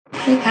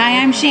Hi,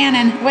 I'm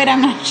Shannon. Wait,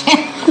 I'm not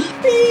Shannon.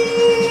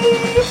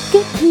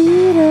 Get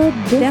Peter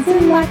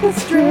dancing like a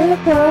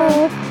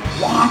stripper.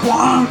 Wonk,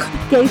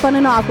 wonk. Gay, fun,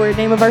 and awkward.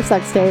 Name of our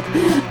sex tape.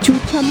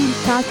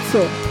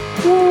 Chuchamicazzo.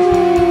 Whoa.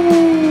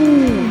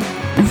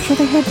 I'm sure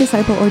they had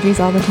disciple orgies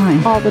all the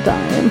time. All the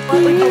time.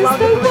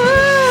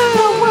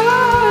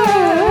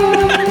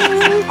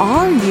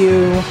 Are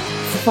you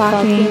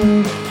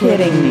fucking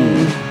kidding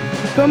me?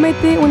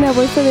 Cómete una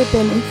bolsa de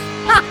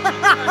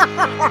penes.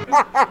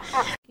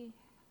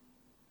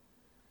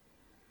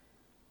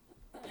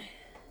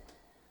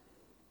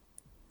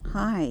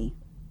 Hi.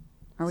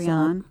 Are we So,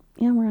 on?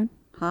 Yeah, we're on.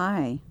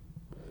 Hi.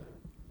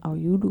 How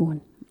you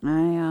doing?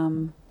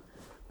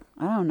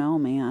 I don't know,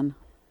 man.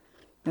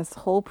 This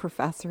whole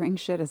professoring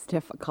shit is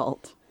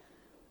difficult.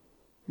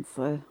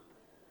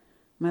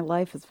 My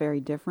life is very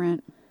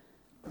different.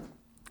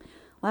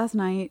 Last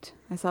night,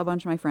 I saw a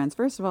bunch of my friends.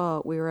 First of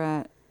all, we were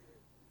at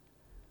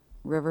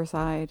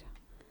Riverside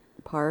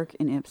Park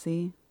in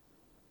Ypsi.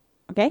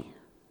 Okay.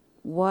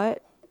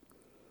 What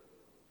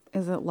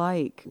is it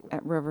like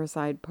at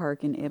Riverside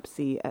Park in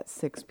Ypsi at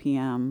 6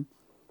 p.m.?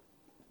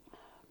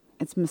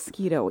 It's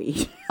mosquito-y.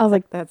 I was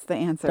like, That's the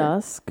answer.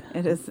 dusk.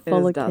 It is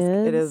full of dusk.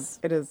 kids,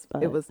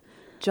 It was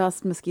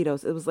just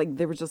mosquitoes. It was like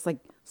they were just like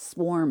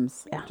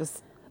swarms. Yeah.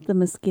 Just The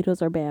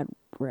mosquitoes are bad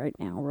right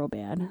now, real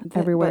bad. but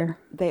Everywhere.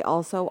 they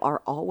also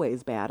are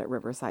always bad at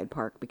Riverside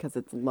Park because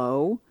it's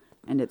low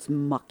and it's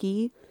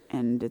mucky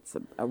and it's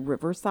a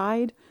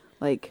riverside.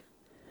 Like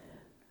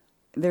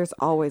there's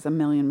always a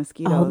million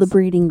mosquitoes. All the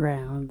breeding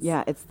grounds.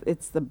 Yeah,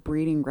 it's the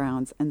breeding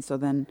grounds. And so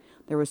then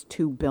there was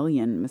 2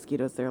 billion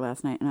mosquitoes there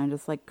last night, and I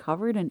just like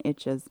covered in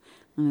itches,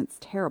 and it's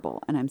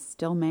terrible, and I'm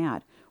still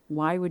mad.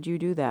 Why would you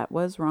do that?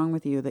 What is wrong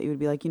with you that you would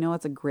be like, you know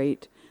what's a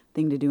great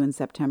thing to do in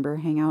September?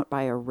 Hang out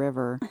by a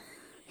river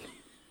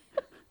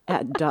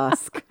at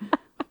dusk.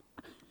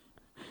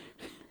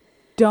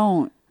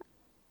 Don't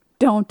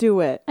do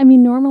it. I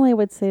mean, normally I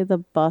would say the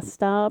bus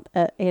stop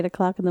at 8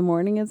 o'clock in the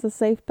morning is a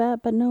safe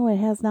bet, but no, it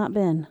has not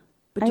been.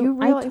 But do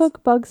you I realize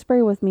took bug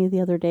spray with me the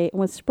other day and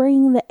was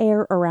spraying the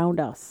air around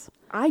us.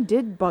 I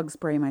did bug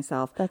spray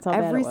myself. That's how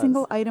bad Every it was.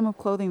 single item of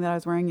clothing that I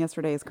was wearing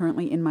yesterday is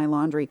currently in my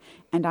laundry,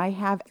 and I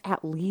have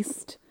at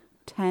least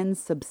 10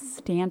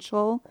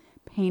 substantial,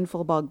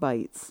 painful bug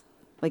bites,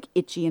 like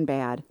itchy and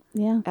bad.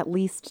 Yeah. At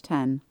least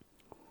 10.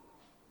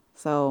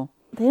 So,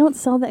 They don't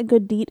sell that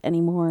good DEET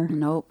anymore.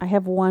 nope. I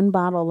have one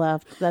bottle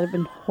left that I've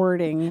been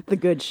hoarding. The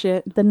good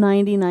shit. The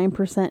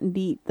 99%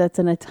 DEET that's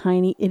in a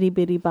tiny itty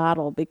bitty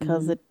bottle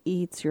because Mm-hmm. it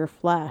eats your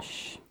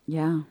flesh.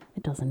 Yeah.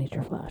 It doesn't eat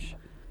your flesh.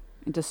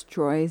 It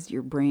destroys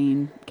your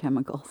brain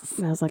chemicals.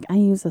 I was like, I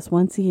use this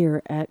once a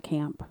year at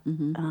camp.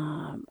 Mm-hmm.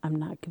 I'm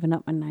not giving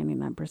up my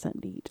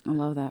 99% DEET. I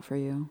love that for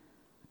you.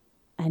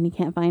 And you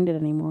can't find it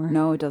anymore.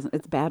 No, it doesn't.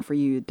 It's bad for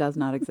you. It does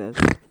not exist.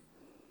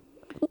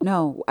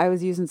 No, I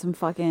was using some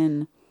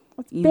fucking...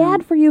 It's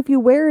bad for you if you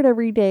wear it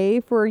every day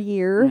for a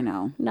year. I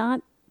know.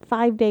 Not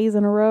 5 days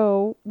in a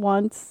row,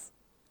 once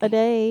a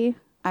day.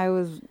 I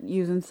was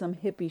using some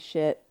hippie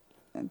shit.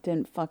 It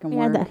didn't fucking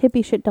Yeah, work. that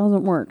hippie shit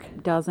doesn't work.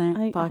 Doesn't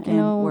I fucking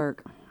know.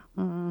 work.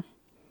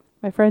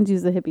 My friends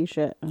use the hippie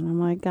shit, and I'm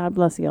like, God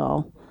bless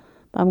y'all.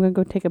 But I'm gonna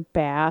go take a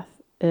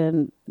bath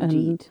and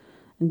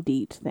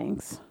DEET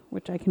things,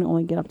 which I can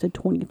only get up to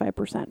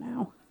 25%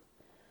 now.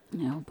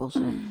 No,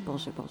 bullshit.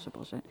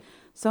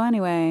 So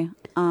anyway,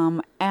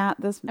 at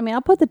this I mean,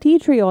 I'll put the tea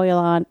tree oil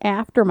on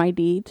after my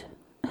DEET.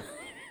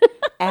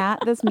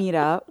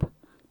 meetup,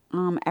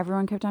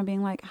 everyone kept on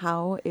being like,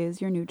 "How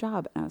is your new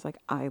job?" And I was like,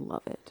 "I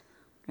love it."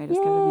 I just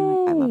kept on being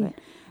like, "I love Yay.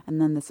 it." And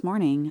then this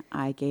morning,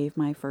 I gave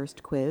my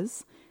first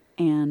quiz,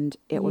 and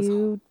it was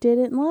You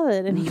didn't love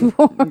it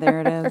anymore. there.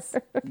 It is.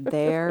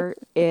 There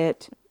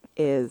it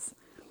is.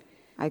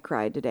 I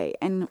cried today,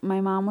 and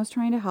my mom was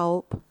trying to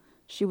help.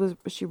 She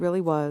really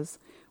was,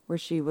 where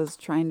she was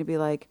trying to be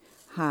like,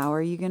 how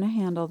are you going to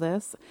handle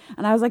this?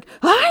 And I was like,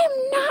 I'm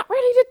not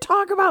ready to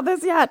talk about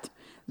this yet.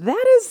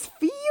 That is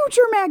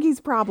future Maggie's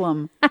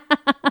problem.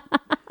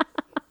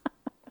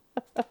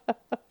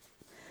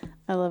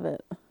 I love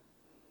it.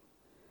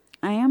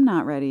 I am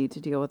not ready to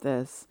deal with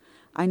this.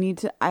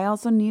 I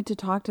also need to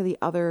talk to the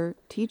other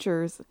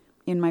teachers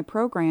in my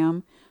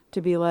program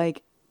to be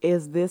like,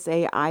 is this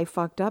a I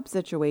fucked up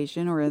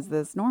situation or is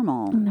this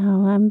normal?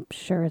 No, I'm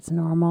sure it's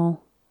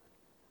normal.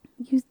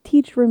 You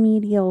teach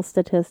remedial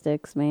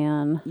statistics,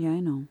 man. Yeah, I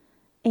know.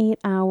 8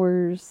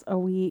 hours a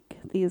week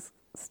these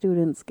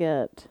students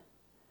get.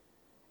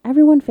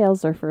 Everyone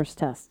fails their first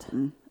test.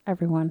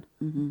 Everyone.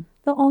 Mm-hmm.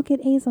 They'll all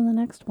get A's on the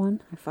next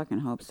one. I fucking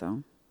hope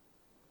so.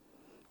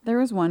 There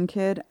was one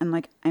kid, and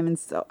like I'm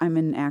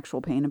in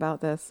actual pain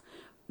about this.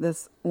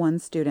 This one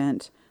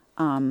student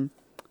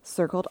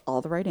circled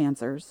all the right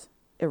answers,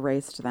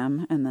 erased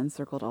them, and then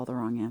circled all the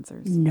wrong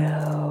answers.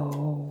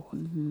 No.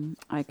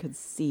 I could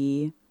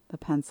see the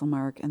pencil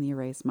mark and the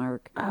erase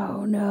mark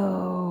Oh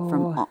no.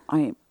 from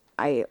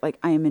I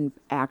am in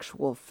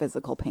actual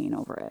physical pain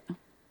over it.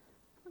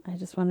 I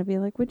just want to be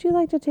like, would you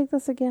like to take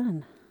this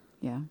again?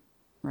 Yeah,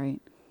 right.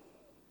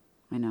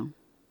 I know.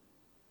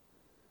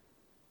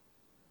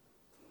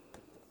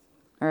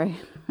 All right.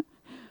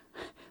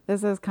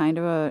 This is kind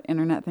of a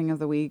internet thing of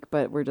the week,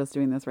 but we're just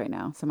doing this right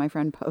now. So my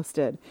friend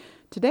posted,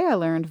 "Today I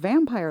learned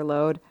vampire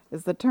load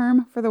is the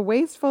term for the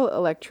wasteful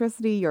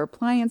electricity your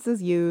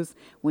appliances use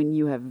when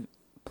you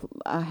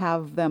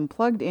have them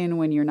plugged in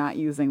when you're not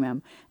using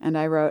them." And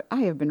I wrote,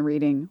 I have been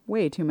reading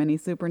way too many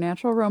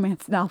supernatural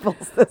romance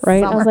novels this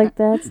Right? summer. I was like,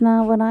 that's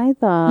not what I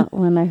thought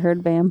when I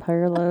heard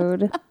vampire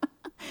load.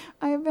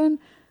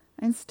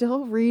 I'm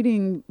still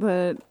reading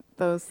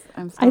those.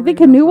 I think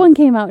a new one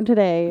came out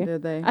today.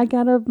 Did they? I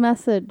got a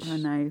message Oh,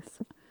 nice.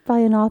 by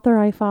an author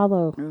I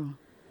follow. Oh,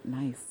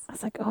 nice. I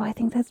was like, oh, I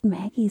think that's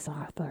Maggie's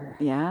author.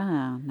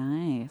 Yeah,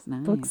 nice.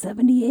 Book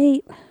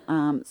 78.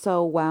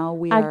 So while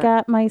we I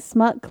got my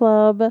Smut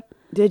Club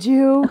Did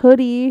you?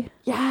 hoodie.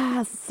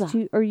 Yes.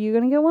 Are you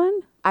going to get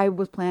one? I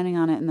was planning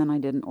on it and then I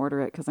didn't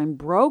order it because I'm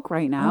broke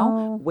right now,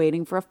 Oh.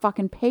 waiting for a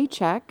fucking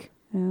paycheck.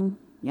 Yeah.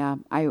 Yeah,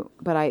 I you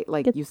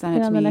sent Get it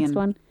to on me the next in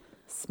one.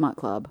 Smut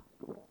Club.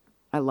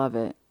 I love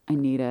it. I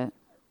need it.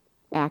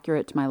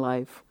 Accurate to my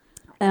life.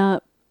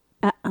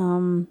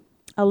 Elaine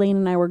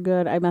and I were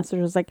good. I messaged her,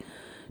 I was like,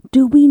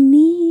 do we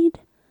need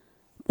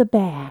the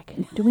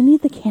bag? Do we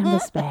need the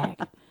canvas bag?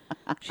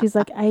 She's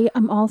like,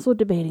 I'm also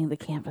debating the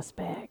canvas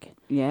bag.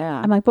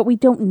 Yeah. I'm like, but we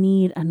don't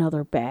need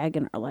another bag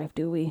in our life,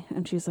 do we?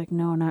 And she's like,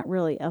 no, not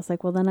really. I was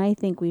like, well, then I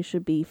think we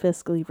should be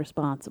fiscally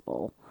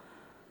responsible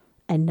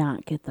and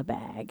not get the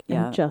bag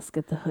and just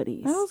get the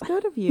hoodies. That was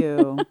good of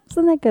you.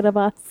 Isn't that good of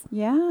us?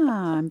 Yeah,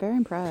 I'm very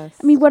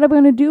impressed. I mean, what am I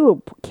going to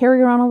do?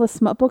 Carry around all the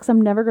smut books I'm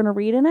never going to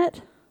read in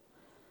it?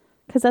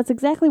 Because that's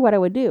exactly what I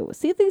would do.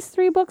 See these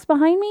 3 books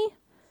behind me?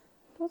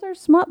 Those are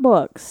smut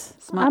books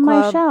on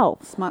my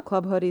shelf. Smut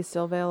Club hoodie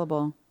still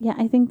available. Yeah,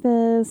 I think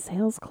the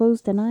sale's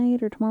closed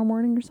tonight or tomorrow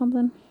morning or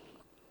something.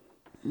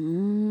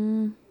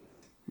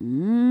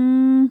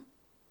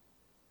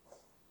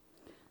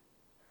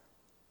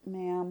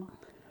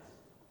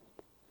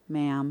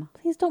 Ma'am.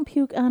 Please don't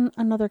puke on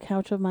another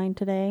couch of mine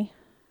today.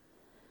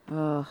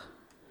 Ugh.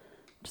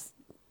 Just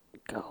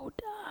go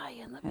die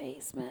in the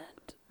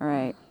basement. All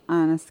right.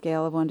 On a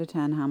scale of 1 to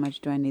 10, how much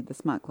do I need the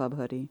Smut Club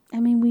hoodie? I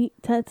mean,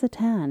 it's a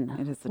 10.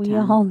 It is a we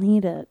 10. all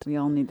need it. We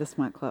all need the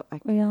Smut Club.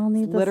 We all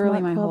need it's the literally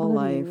Smut my Club whole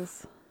hoodies.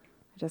 life.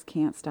 I just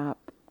can't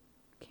stop.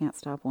 Can't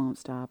stop, won't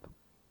stop.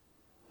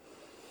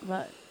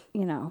 But,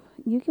 you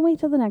can wait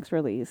till the next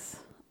release.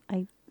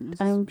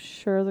 I'm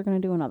sure they're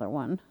going to do another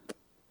one.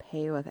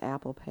 Pay with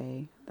Apple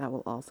Pay. That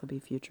will also be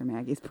future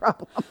Maggie's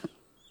problem.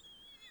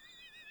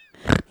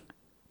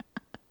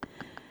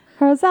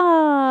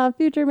 Huzzah!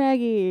 Future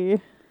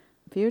Maggie.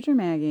 Future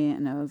Maggie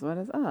knows what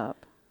is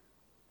up.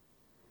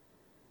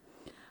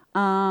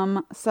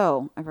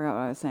 So I forgot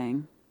what I was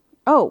saying.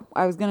 Oh,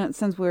 I was gonna,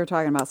 since we were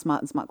talking about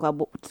Smut and Smut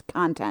Club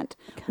content.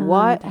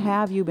 What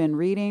have you been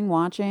reading,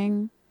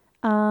 watching?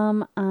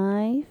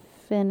 I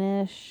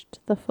finished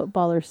the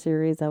Footballer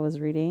series I was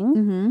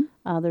reading.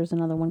 There's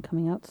another one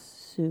coming out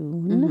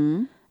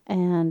soon.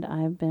 And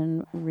I've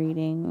been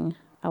reading,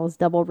 I was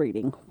double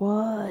reading.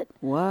 What?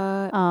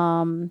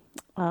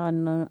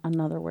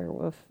 Another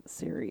werewolf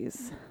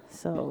series.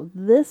 So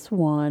this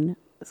one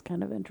is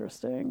kind of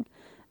interesting.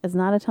 It's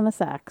not a ton of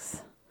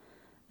sex.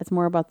 It's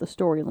more about the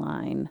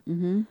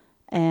storyline.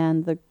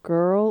 And the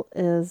girl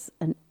is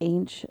a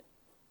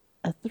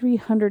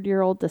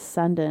 300-year-old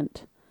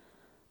descendant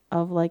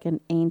of like an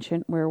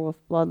ancient werewolf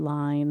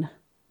bloodline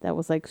that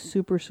was like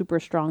super, super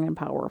strong and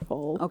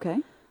powerful. Okay.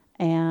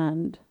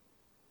 And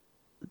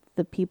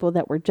the people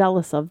that were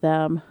jealous of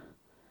them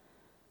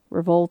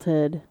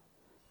revolted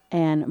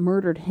and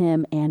murdered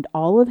him and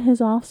all of his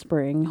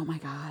offspring. Oh my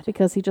God.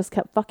 Because he just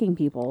kept fucking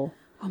people.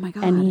 Oh my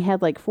God. And he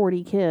had like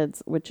 40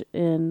 kids, which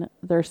in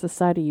their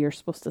society, you're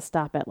supposed to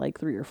stop at like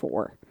 3 or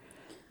 4.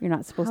 You're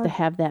not supposed to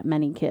have that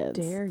many kids.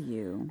 Dare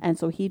you? And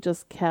so he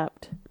just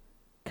kept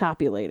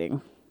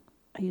copulating.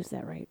 I used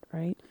that right?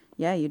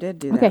 Yeah, you did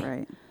do that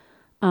right.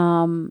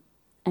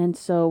 And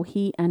so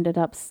he ended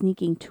up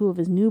sneaking 2 of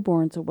his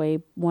newborns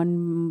away,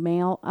 one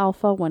male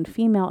alpha, one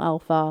female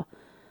alpha,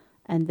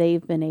 and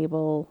they've been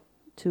able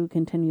to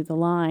continue the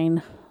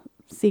line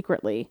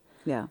secretly.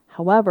 Yeah.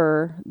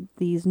 However,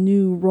 these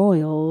new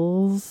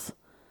royals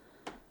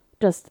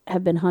just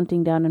have been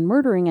hunting down and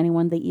murdering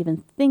anyone they even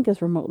think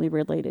is remotely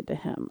related to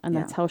him. And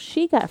that's how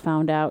she got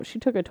found out. She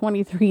took a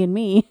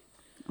 23andMe.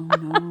 Oh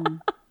no.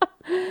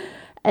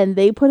 And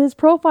they put his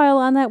profile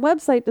on that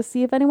website to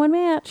see if anyone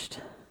matched.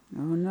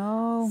 Oh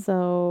no.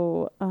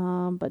 So,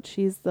 but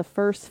she's the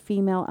first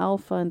female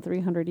alpha in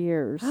 300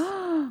 years.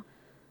 And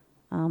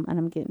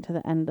I'm getting to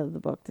the end of the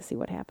book to see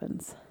what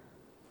happens.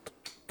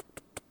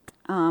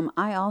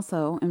 I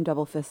also am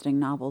double fisting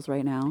novels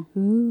right now.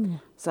 Ooh.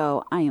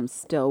 So I am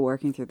still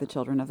working through The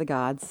Children of the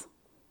Gods.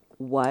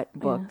 What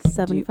book?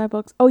 75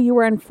 books. Oh, you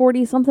were on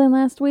 40 something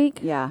last week?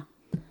 Yeah.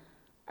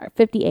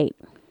 58.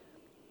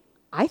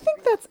 I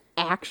think that's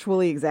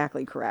actually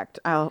exactly correct.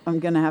 I'm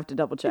going to have to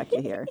double check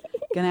you here.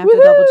 Going to have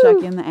to double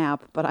check in the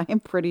app, but I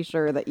am pretty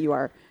sure that you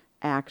are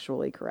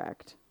actually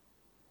correct.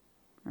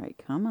 All right,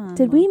 come on.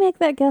 Did we make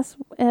that guess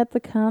at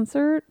the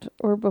concert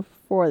or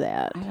before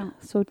that? I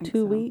don't So think 2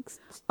 so. weeks?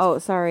 Oh,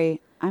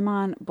 sorry. I'm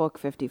on book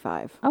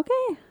 55.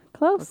 Okay,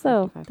 close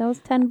though. 55. That was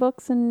 10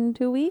 books in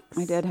 2 weeks.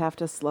 I did have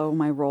to slow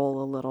my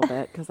roll a little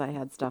bit because I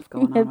had stuff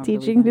going on. You have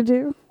teaching to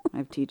do. I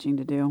have teaching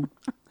to do.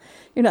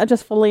 You're not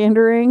just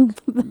philandering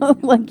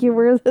like you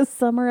were this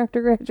summer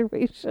after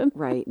graduation.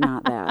 Right,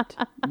 not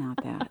that.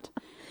 Not that.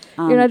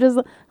 You're not just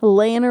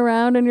laying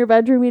around in your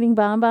bedroom eating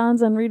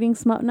bonbons and reading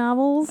smut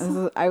novels.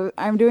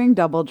 I'm doing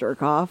double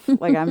jerk off.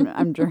 Like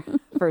I'm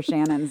for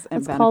Shannon's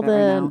It's benefit called right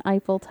an now.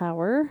 Eiffel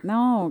Tower.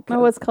 No.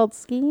 Oh, it's called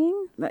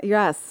skiing?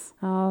 Yes.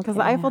 Oh, Because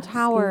the Eiffel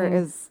Tower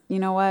is, you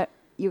know what?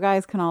 You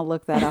guys can all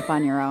look that up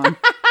on your own.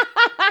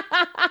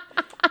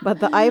 But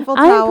the Eiffel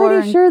Tower I'm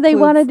pretty sure they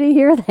wanted to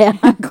hear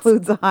that.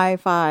 includes a high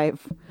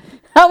five.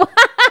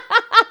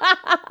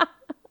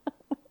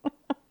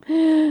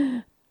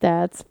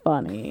 That's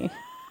funny.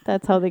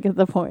 That's how they get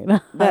the point.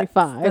 High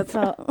five. That's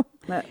how.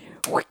 There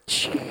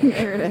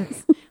it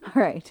is.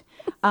 All right.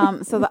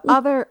 So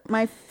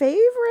my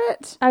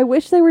favorite. I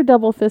wish they were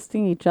double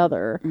fisting each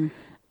other.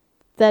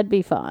 That'd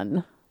be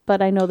fun.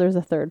 But I know there's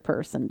a third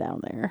person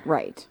down there.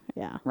 Right.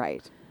 Yeah.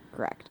 Right.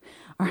 Correct.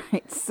 All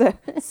right. So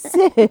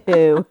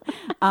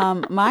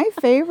my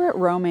favorite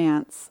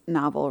romance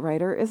novel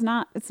writer it's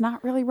not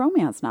really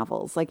romance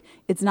novels. Like,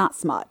 it's not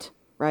smut,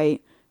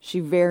 right? She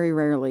very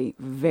rarely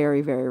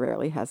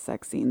has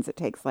sex scenes. It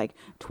takes like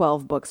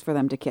 12 books for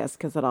them to kiss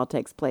because it all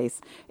takes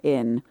place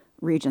in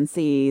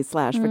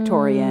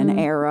Regency/Victorian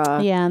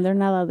era. Yeah, and they're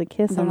not allowed to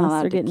kiss They're not unless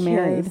allowed they're to getting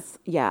married. kiss.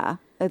 Yeah.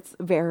 It's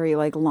very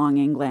like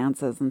longing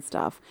glances and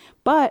stuff.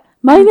 But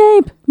My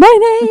name!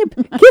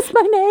 Kiss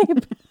my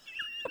name!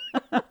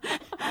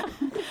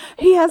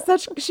 she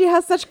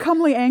has such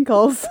comely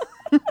ankles.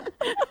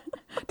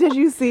 Did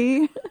you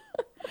see?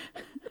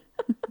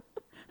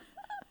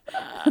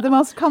 The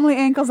most comely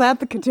ankles at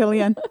the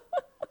cotillion.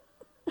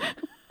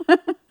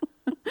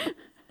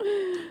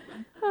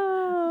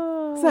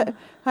 So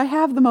I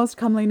have the most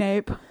comely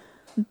nape.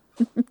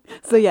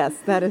 So yes,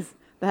 that is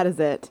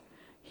it.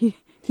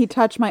 He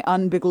touched my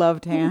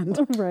unbegloved hand.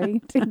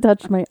 Right. He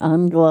touched my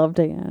ungloved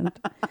hand.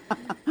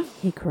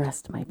 He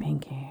caressed my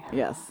pinky.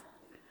 Yes.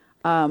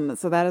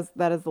 So that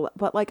is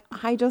but like,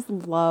 I just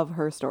love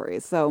her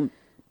stories. So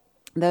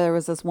there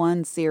was this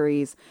one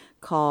series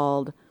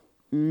called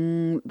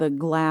the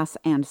Glass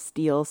and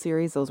Steel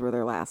series. Those were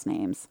their last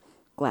names.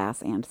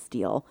 Glass and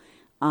Steel.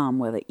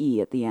 With an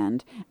E at the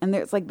end. And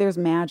there's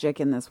magic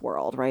in this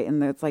world, right? And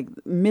there's like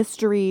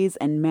mysteries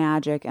and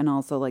magic, and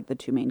also like the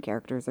two main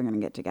characters are going to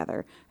get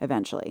together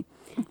eventually.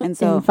 And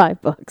so in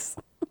 5 books.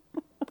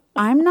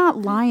 I'm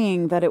not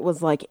lying that it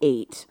was like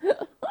 8.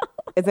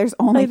 There's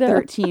only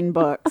 13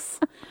 books.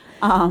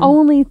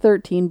 Only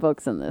 13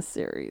 books in this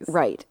series.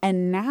 Right.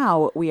 And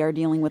now we are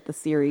dealing with the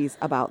series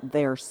about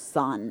their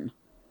son.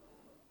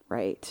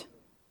 Right.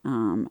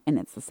 And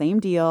it's the same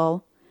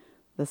deal.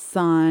 The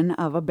son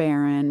of a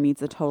baron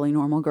meets a totally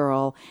normal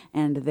girl,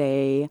 and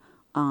they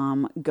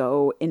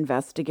go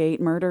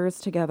investigate murders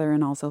together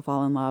and also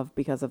fall in love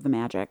because of the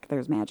magic.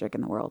 There's magic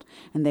in the world,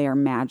 and they are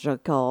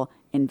magical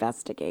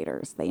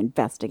investigators. They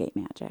investigate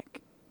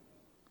magic.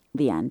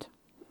 The end.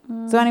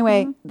 So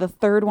anyway, the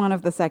third one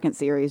of the second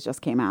series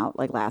just came out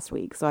like last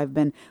week. So I've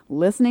been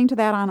listening to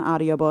that on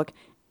audiobook,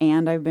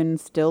 and I've been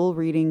still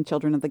reading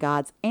Children of the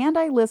Gods, and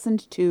I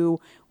listened to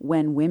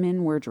When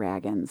Women Were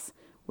Dragons,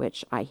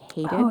 which I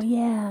hated. Oh,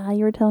 yeah.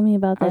 You were telling me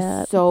about I that.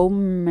 was so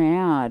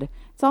mad.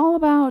 It's all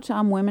about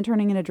women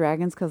turning into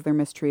dragons because they're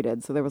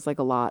mistreated. So there was like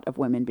a lot of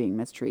women being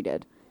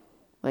mistreated.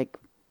 Like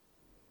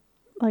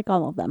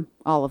all of them.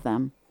 all of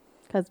them.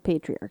 Because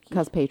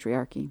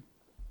patriarchy.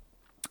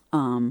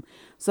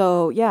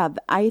 So yeah,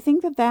 I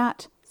think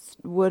that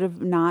would have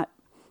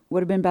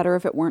been better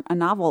if it weren't a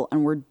novel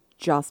and were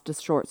just a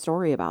short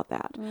story about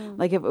that.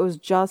 Like, if it was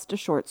just a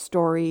short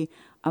story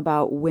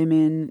about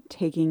women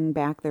taking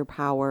back their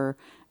power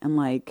and,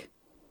 like,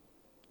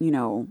 you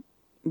know,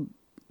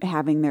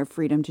 having their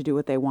freedom to do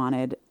what they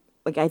wanted.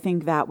 Like, I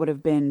think that would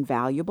have been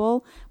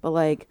valuable. But,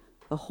 like,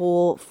 the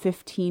whole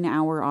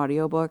 15-hour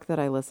audiobook that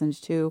I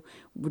listened to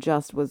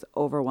just was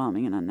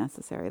overwhelming and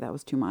unnecessary. That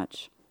was too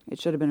much. It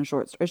should have been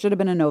it should have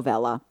been a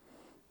novella.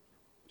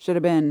 Should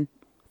have been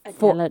a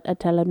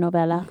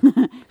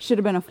telenovela. should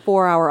have been a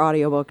 4-hour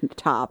audiobook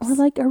tops. Or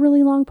like a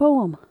really long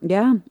poem.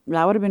 Yeah,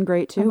 that would have been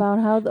great too. About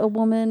how a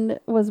woman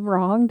was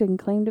wronged and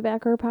claimed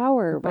back her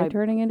power by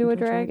turning into a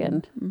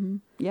dragon. Mm-hmm.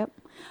 Yep.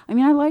 I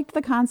mean, I liked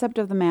the concept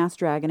of the mass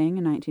dragoning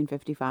in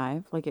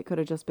 1955. Like, it could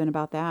have just been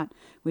about that.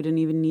 We didn't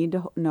even need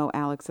to know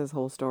Alex's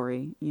whole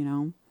story, you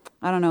know?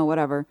 I don't know,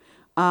 whatever.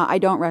 I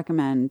don't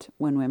recommend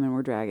When Women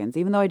Were Dragons,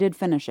 even though I did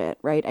finish it,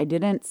 right? I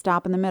didn't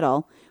stop in the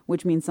middle,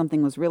 which means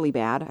something was really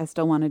bad. I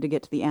still wanted to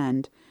get to the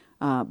end,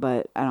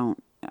 but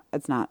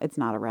it's not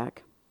a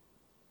wreck.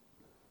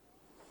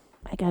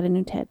 I got a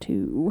new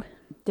tattoo.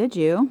 Did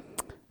you?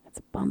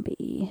 It's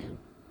bumpy.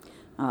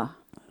 I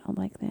don't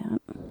like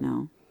that.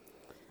 No.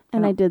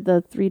 And I did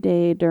the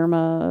 3-day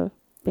derma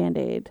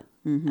Band-Aid.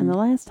 Mm-hmm. And the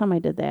last time I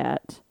did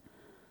that,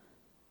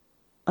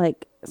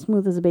 like,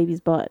 smooth as a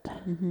baby's butt.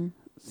 Mm-hmm.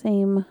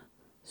 Same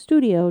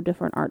studio,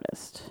 different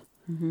artist.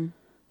 Mm-hmm.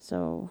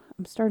 So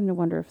I'm starting to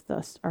wonder if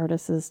the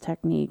artist's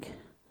technique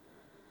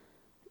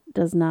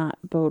does not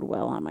bode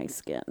well on my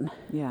skin.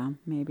 Yeah,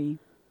 maybe.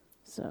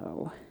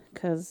 So,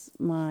 because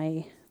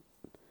my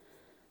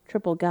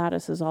triple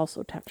goddess is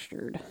also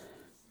textured.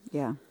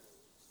 Yeah.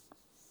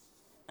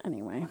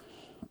 Anyway.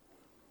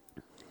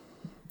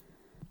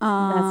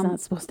 That's not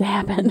supposed to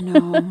happen.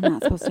 No,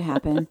 not supposed to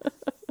happen.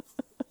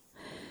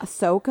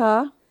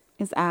 Ahsoka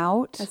is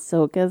out.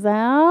 Ahsoka's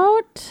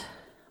out.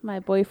 My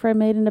boyfriend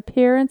made an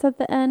appearance at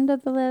the end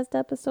of the last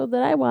episode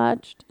that I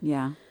watched.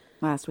 Yeah,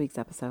 last week's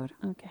episode.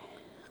 Okay.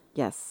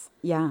 Yes.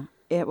 Yeah,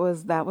 that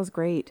was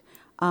great.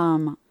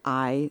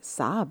 I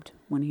sobbed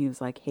when he was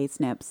like, "Hey,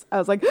 Snips." I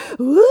was like,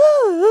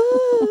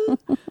 "Woo!"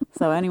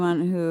 So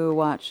anyone who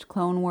watched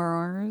Clone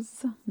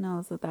Wars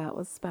knows that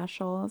was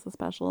special. It's a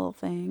special little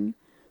thing.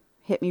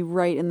 Hit me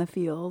right in the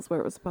feels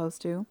where it was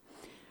supposed to.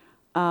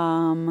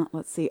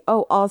 Let's see.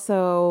 Oh,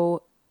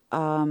 also,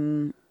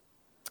 Only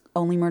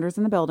Murders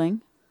in the Building.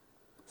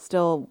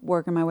 Still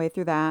working my way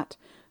through that.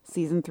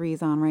 Season 3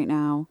 is on right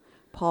now.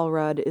 Paul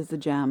Rudd is the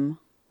gem.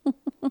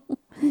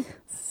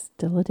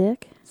 Still a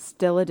dick?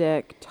 Still a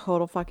dick.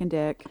 Total fucking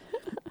dick.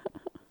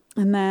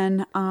 And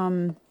then,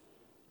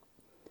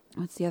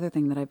 what's the other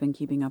thing that I've been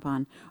keeping up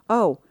on?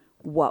 Oh,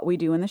 What We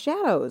Do in the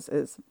Shadows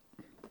is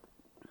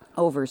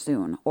over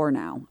soon or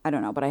now. I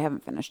don't know, but I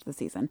haven't finished the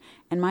season.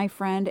 And my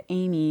friend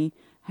Amy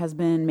has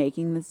been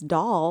making this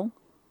doll,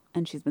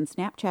 and she's been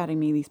Snapchatting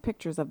me these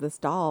pictures of this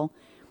doll.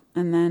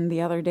 And then the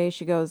other day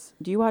she goes,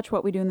 "Do you watch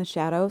What We Do in the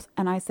Shadows?"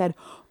 And I said,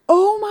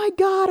 "Oh my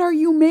God, are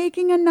you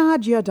making a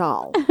Nadia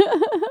doll?"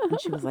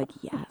 And she was like,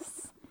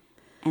 "Yes."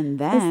 And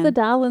then... Is the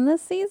doll in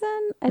this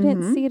season? I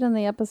didn't see it in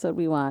the episode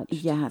we watched.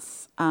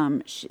 Yes.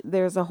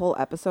 There's a whole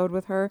episode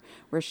with her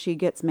where she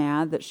gets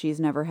mad that she's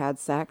never had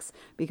sex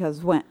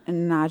because when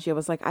Nadia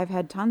was like, "I've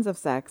had tons of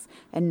sex,"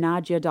 and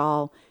Nadia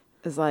doll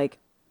is like,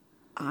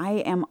 "I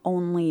am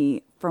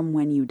only from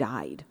when you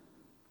died.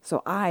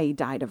 So I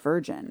died a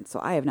virgin, so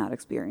I have not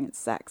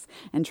experienced sex,"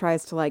 and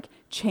tries to like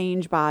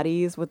change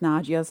bodies with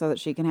Nadia so that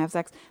she can have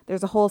sex.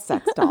 There's a whole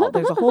sex doll.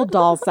 There's a whole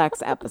doll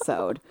sex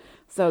episode.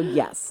 So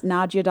yes,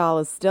 Nadia doll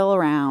is still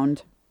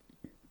around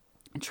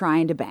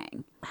trying to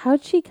bang.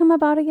 How'd she come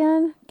about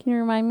again? Can you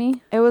remind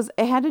me? It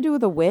had to do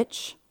with a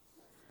witch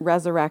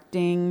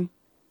resurrecting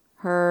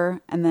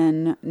her, and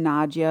then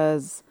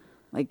Nadia's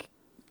like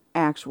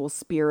actual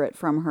spirit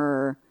from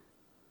her,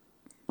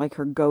 like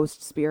her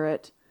ghost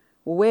spirit.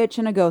 Witch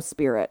and a ghost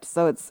spirit.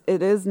 So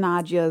it is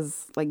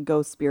Nadia's like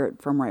ghost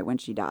spirit from right when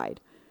she died.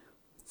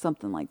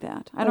 Something like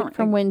that. I don't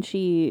From when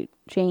she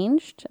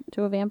changed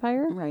to a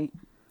vampire? Right.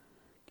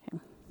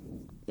 Okay.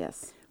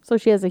 Yes. So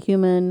she has a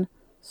human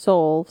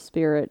soul,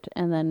 spirit,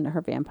 and then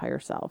her vampire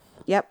self.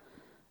 Yep.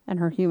 And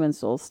her human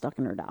soul's stuck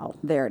in her doll.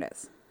 There it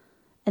is.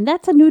 And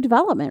that's a new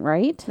development,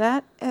 right?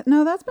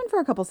 No, that's been for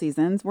a couple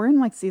seasons. We're in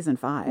like season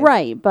 5.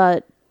 Right,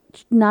 but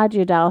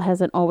Nadia doll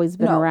hasn't always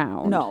been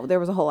around. No, there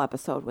was a whole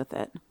episode with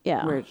it.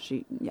 Yeah. Where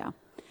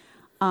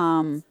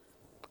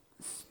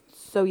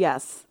so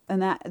yes,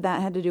 and that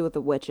had to do with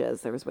the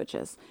witches. There was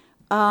witches.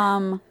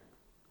 So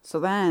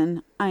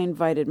then I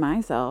invited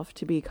myself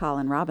to be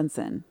Colin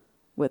Robinson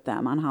with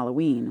them on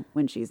Halloween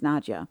when she's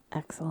Nadia.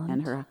 Excellent.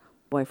 And her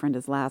boyfriend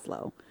is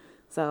Laszlo.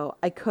 So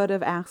I could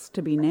have asked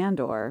to be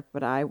Nandor,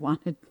 but I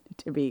wanted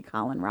to be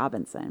Colin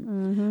Robinson.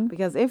 Mm-hmm.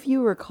 Because if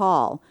you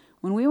recall,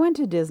 when we went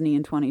to Disney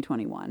in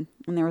 2021,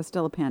 and there was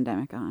still a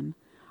pandemic on,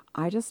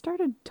 I just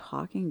started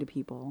talking to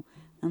people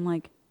and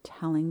like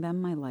telling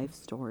them my life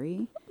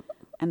story.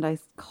 And I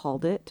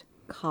called it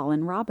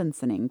Colin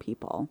Robinsoning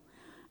people.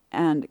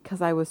 And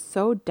because I was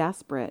so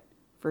desperate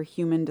for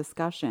human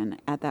discussion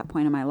at that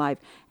point in my life,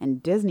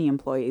 and Disney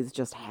employees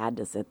just had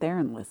to sit there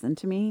and listen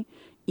to me,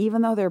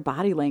 even though their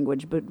body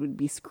language would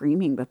be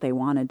screaming that they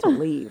wanted to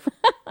leave.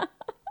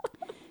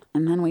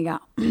 And then we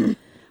got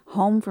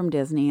home from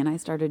Disney, and I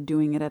started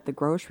doing it at the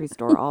grocery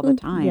store all the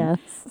time. Yes.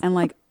 And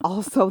like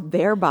also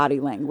their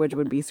body language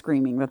would be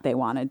screaming that they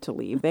wanted to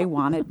leave. They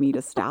wanted me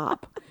to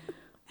stop,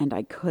 and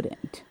I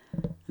couldn't.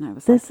 And I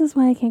was This is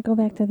why I can't go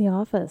back to the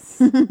office.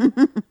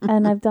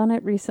 And I've done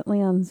it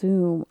recently on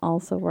Zoom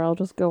also, where I'll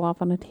just go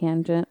off on a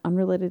tangent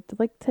unrelated to,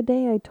 like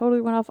today I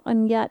totally went off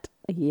on yet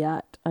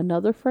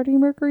another Freddie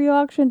Mercury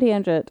auction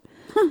tangent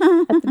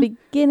at the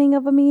beginning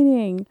of a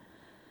meeting.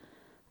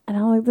 And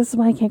I'm like, this is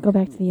why I can't go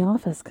back to the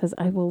office, because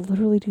I will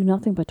literally do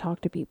nothing but talk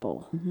to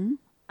people. Mm-hmm.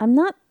 I'm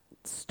not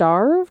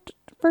starved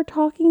for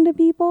talking to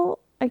people.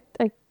 I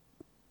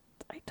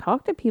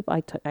talk to people.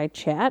 I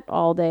chat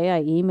all day.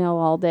 I email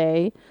all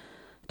day.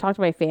 I talk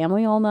to my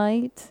family all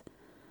night.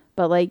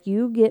 But like,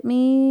 you get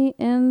me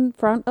in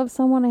front of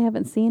someone I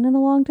haven't seen in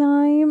a long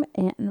time,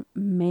 and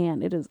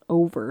man, it is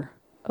over.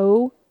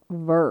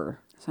 Over.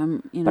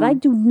 So But I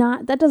do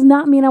not. That does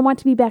not mean I want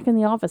to be back in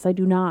the office. I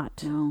do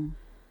not. No.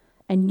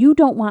 And you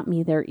don't want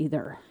me there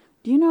either.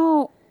 Do you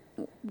know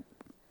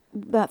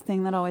that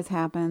thing that always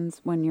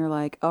happens when you're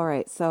like, all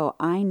right, so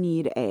I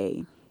need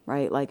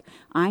like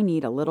I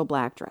need a little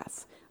black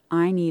dress.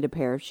 I need a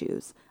pair of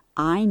shoes.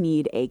 I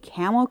need a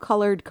camel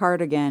colored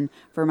cardigan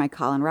for my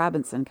Colin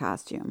Robinson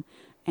costume.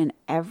 And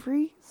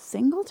every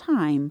single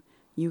time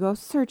you go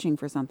searching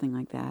for something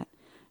like that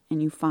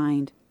and you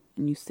find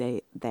and you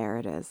say, there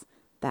it is.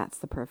 That's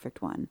the perfect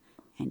one.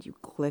 And you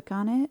click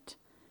on it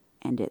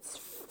and it's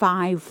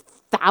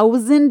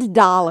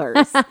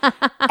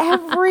 $5,000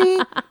 every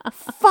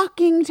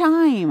fucking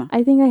time.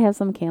 I think I have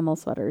some camel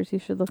sweaters. You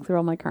should look through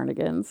all my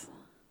cardigans.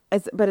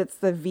 But it's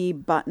the V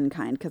button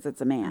kind because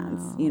it's a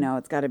man's. You know,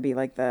 it's got to be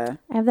like the...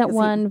 I have that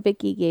one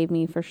Vicky gave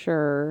me for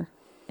sure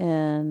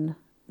in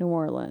New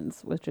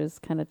Orleans, which is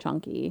kind of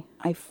chunky.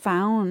 I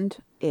found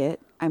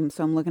it. I'm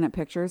looking at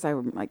pictures.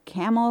 I'm like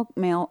camel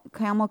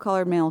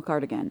colored male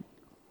cardigan.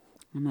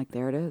 I'm like,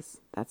 there it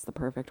is. That's the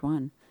perfect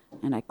one.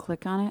 And I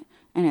click on it,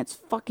 and it's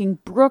fucking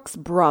Brooks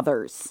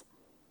Brothers.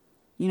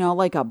 You know,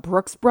 like a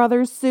Brooks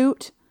Brothers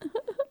suit,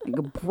 like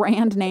a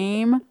brand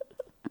name.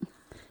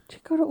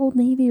 Should go to Old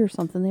Navy or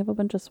something. They have a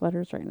bunch of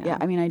sweaters right now. Yeah,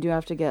 I mean, I do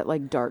have to get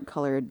like dark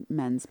colored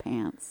men's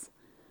pants.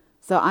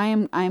 So I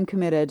am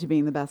committed to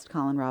being the best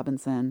Colin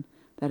Robinson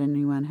that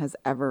anyone has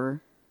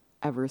ever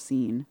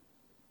seen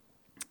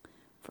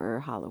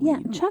for Halloween. Yeah,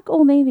 check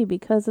Old Navy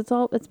because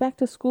it's back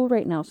to school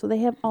right now. So they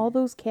have all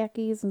those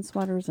khakis and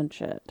sweaters and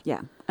shit.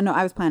 Yeah. No,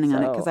 I was planning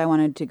on it because I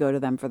wanted to go to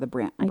them for the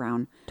brown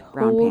pants.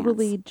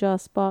 Totally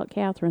just bought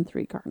Catherine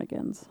 3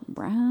 cardigans.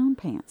 Brown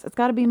pants. It's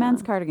got to be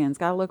men's cardigans. It's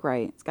got to look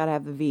right. It's got to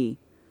have the V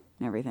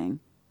and everything.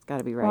 It's got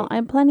to be right. Well, I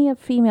have plenty of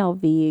female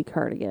V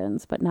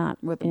cardigans, but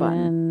not with the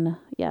button.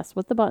 Yes,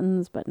 with the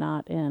buttons, but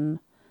not in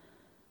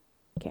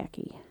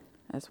khaki.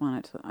 I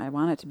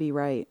want it to be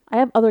right. I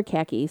have other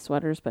khaki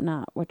sweaters, but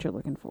not what you're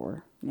looking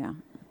for. Yeah.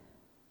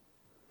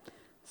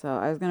 So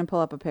I was going to pull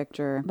up a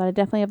picture. But I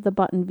definitely have the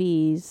button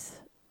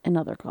V's in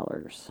other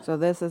colors. So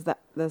this is the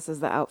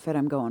outfit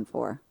I'm going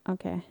for.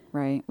 Okay.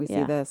 Right? We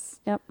see this.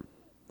 Yep.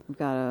 We've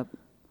got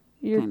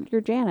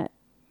You're Janet.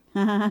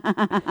 You're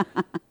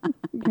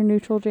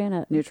neutral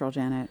Janet. Neutral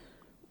Janet.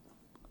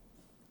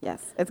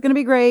 Yes. It's going to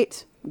be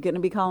great. Going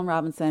to be Colin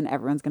Robinson.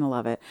 Everyone's going to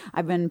love it.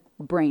 I've been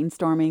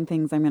brainstorming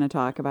things I'm going to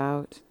talk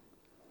about.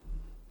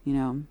 You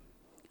know,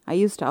 I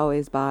used to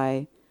always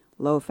buy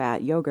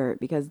low-fat yogurt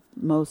because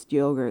most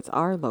yogurts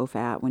are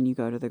low-fat when you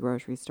go to the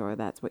grocery store.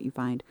 That's what you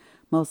find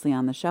mostly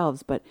on the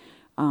shelves. But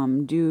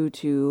due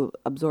to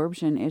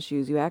absorption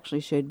issues, you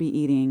actually should be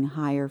eating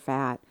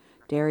higher-fat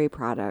dairy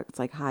products,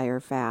 like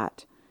higher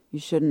fat. You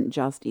shouldn't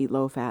just eat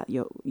low-fat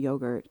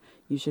yogurt.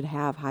 You should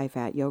have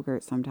high-fat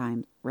yogurt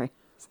sometimes, right?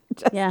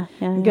 Yeah.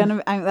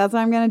 That's what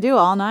I'm gonna do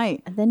all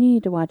night. And then you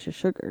need to watch your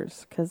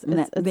sugars because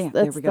it's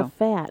the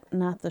fat,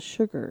 not the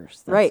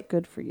sugars. That's right.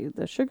 Good for you.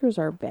 The sugars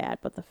are bad,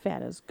 but the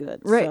fat is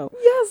good. Right. So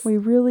yes. We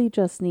really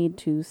just need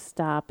to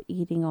stop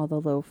eating all the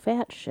low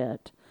fat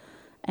shit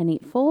and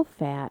eat full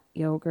fat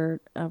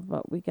yogurt.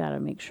 But we got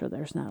to make sure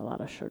there's not a lot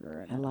of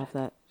sugar in it. I love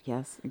that.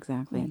 Yes,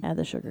 exactly. Add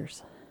the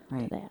sugars.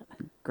 Right. To that.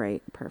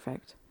 Great.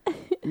 Perfect.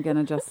 I'm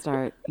gonna just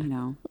start,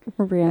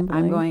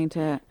 rambling.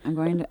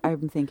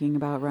 I'm thinking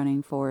about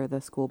running for the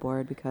school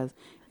board because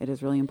it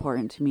is really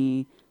important to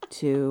me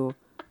to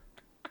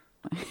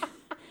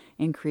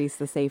increase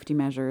the safety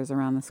measures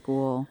around the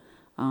school.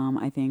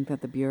 I think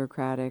that the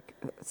bureaucratic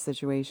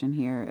situation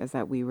here is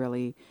that we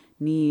really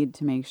need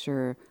to make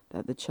sure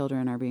that the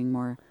children are being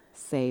more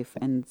safe.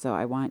 And so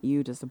I want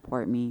you to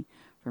support me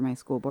for my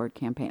school board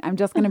campaign. I'm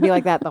just going to be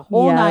like that the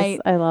whole night.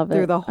 I love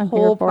through it. the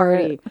whole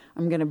party.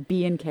 I'm going to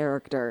be in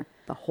character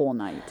the whole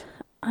night.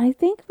 I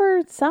think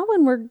for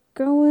Samhain we're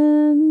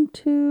going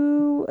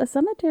to a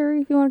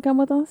cemetery if you want to come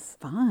with us.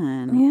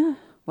 Fun. Yeah.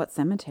 What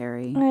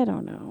cemetery? I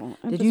don't know.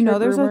 Did you know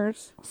there's a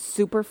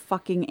super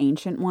fucking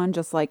ancient one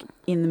just like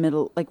in the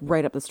middle, like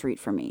right up the street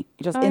from me?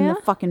 Just in the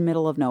fucking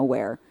middle of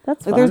nowhere.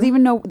 That's like,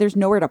 fun. There's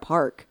nowhere to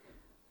park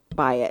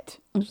by it.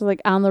 It's just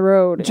like on the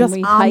road. Just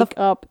and we on hike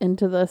up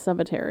into the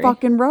cemetery.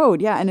 Fucking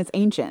road, yeah, and it's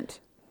ancient.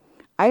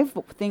 I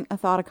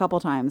thought a couple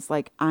times,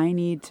 like, I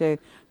need to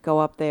go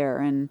up there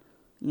and,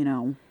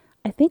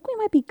 I think we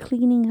might be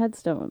cleaning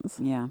headstones.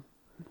 Yeah.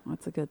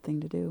 That's a good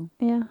thing to do.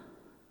 Yeah.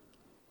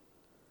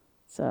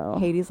 So.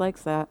 Hades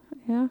likes that.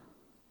 Yeah.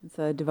 It's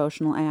a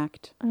devotional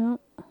act. Yeah.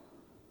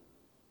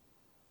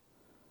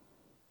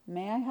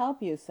 May I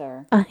help you,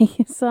 sir? I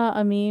saw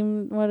a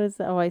meme. What is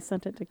that? Oh, I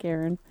sent it to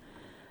Karen.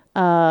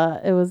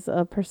 It was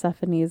a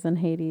Persephone's and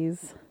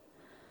Hades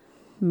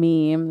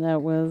meme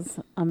that was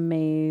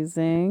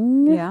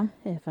amazing. Yeah.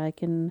 If I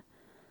can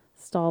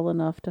stall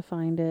enough to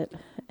find it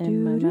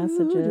in my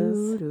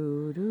messages.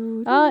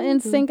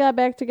 NSYNC got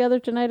back together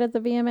tonight at the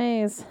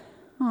VMAs.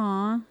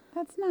 Aw,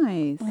 that's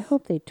nice. I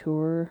hope they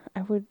tour.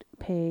 I would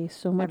pay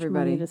so much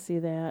money to see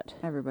that.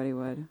 Everybody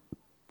would.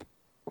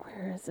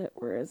 Where is it?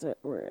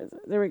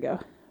 There we go.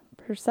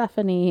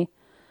 Persephone.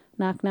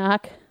 Knock,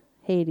 knock.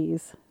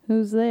 Hades.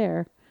 Who's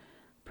there?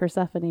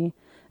 Persephone.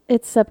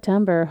 It's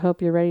September.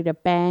 Hope you're ready to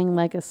bang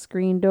like a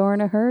screen door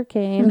in a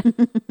hurricane.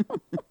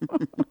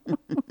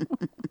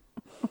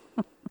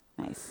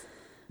 Nice.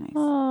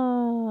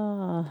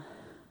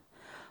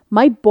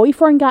 My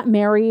boyfriend got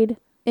married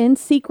in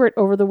secret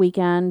over the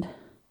weekend.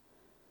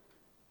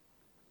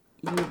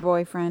 Your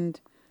boyfriend,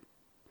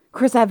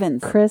 Chris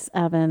Evans.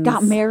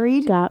 Got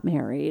married? Got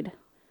married.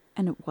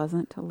 And it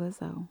wasn't to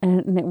Lizzo.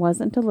 And it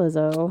wasn't to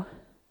Lizzo.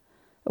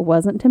 It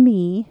wasn't to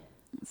me.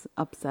 It's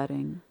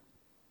upsetting.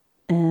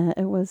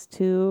 It was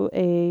to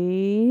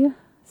a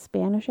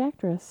Spanish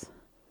actress.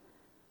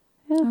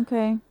 Yeah.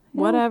 Okay.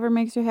 Whatever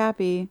makes you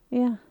happy.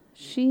 Yeah.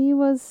 She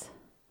was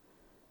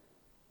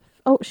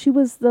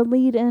the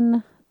lead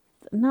in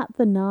not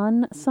The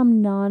Nun,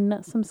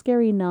 some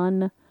scary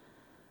nun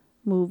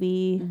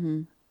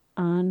movie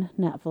on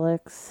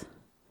Netflix.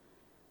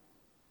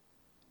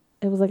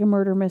 It was like a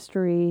murder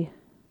mystery.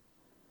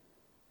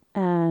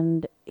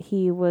 And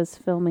he was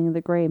filming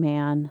The Gray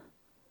Man.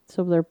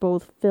 So they're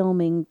both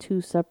filming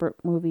 2 separate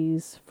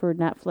movies for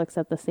Netflix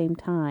at the same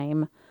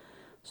time.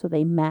 So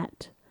they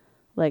met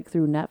like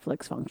through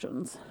Netflix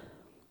functions.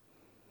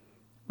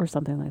 Or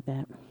something like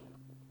that.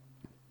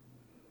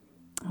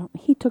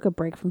 He took a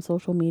break from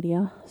social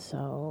media,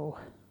 so...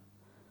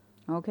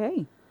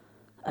 Okay.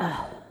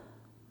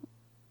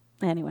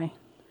 Anyway.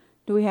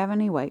 Do we have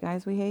any white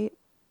guys we hate?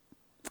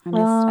 I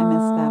missed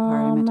that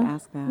part. I meant to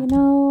ask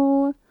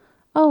that.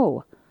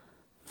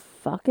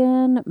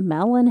 Fucking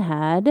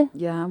Melonhead.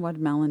 Yeah, what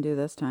did Melon do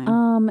this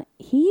time?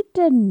 He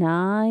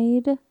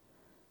denied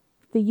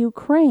the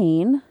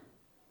Ukraine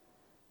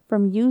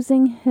from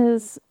using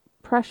his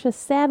precious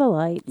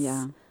satellites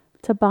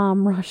to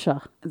bomb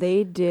Russia. We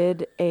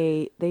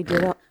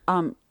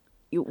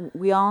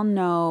all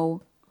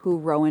know who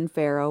Rowan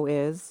Farrow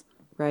is,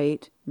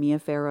 right? Mia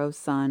Farrow's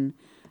son.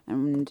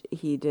 And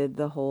he did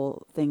the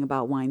whole thing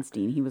about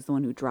Weinstein. He was the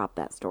one who dropped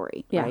that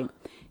story, right?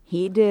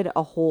 He did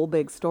a whole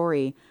big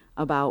story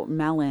about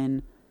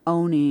Melon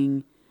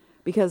owning,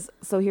 because,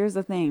 so here's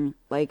the thing,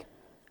 like,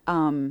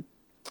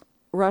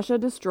 Russia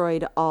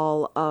destroyed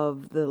all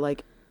of the,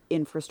 like,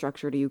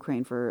 infrastructure to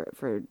Ukraine for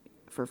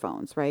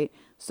phones, right?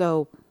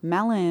 So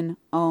Melon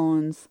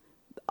owns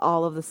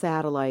all of the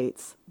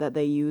satellites that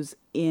they use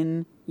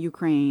in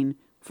Ukraine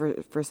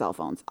for cell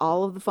phones.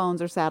 All of the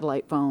phones are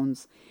satellite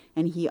phones,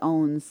 and he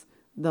owns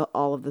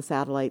all of the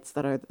satellites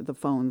that are the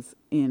phones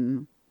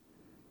in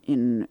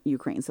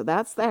Ukraine. So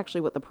that's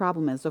actually what the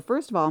problem is. So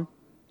first of all,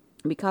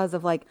 because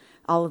of like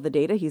all of the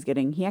data he's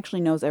getting, he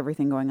actually knows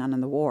everything going on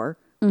in the war,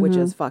 which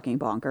is fucking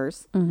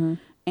bonkers.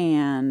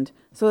 And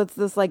so it's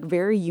this like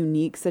very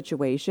unique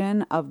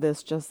situation of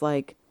this just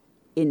like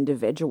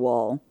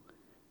individual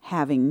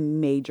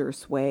having major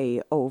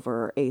sway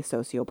over a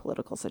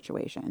socio-political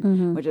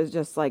situation, which is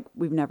just like,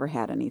 we've never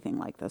had anything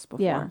like this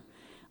before.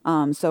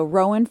 So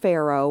Rowan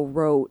Farrow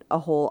wrote a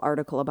whole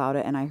article about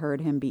it, and I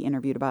heard him be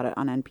interviewed about it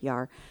on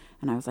NPR,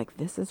 and I was like,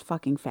 this is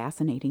fucking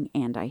fascinating,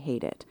 and I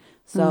hate it.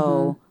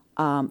 So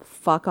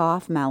fuck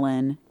off,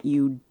 Melon,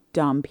 you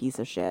dumb piece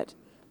of shit.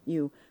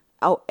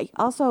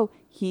 Also,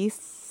 he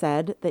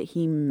said that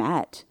he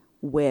met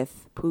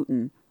with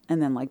Putin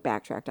and then like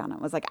backtracked on it.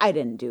 I was like, I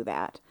didn't do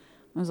that.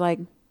 I was like,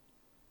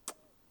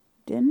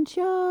 didn't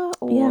ya?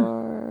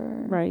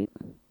 Or... Right.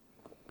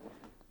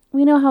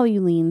 We know how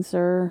you lean,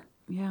 sir.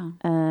 Yeah.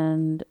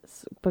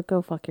 But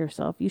go fuck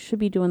yourself. You should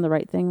be doing the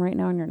right thing right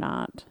now, and you're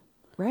not.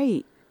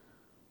 Right.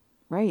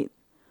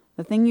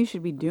 The thing you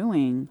should be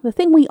doing. The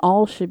thing we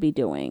all should be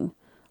doing.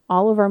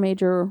 All of our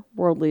major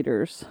world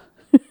leaders.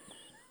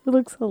 It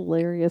looks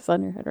hilarious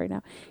on your head right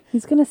now.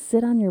 He's going to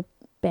sit on your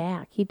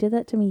back. He did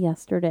that to me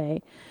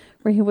yesterday,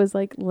 where he was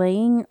like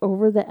laying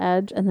over the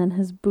edge, and then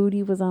his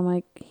booty was on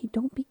my...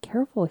 Don't be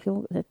careful.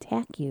 He'll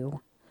attack you.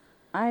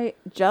 I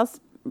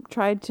just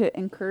tried to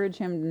encourage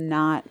him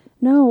not...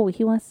 No,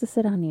 he wants to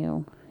sit on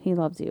you. He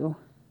loves you.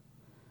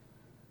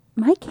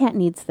 My cat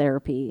needs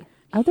therapy.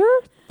 Are there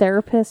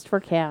therapists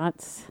for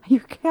cats? Your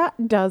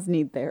cat does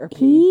need therapy.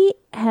 He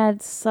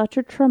had such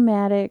a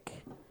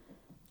traumatic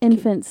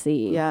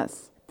infancy.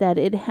 Yes. That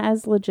it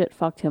has legit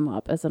fucked him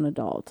up as an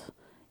adult.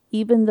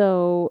 Even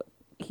though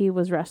he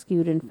was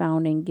rescued and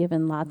found and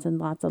given lots and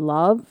lots of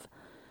love.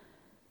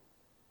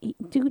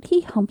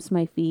 He humps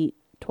my feet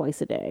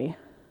twice a day.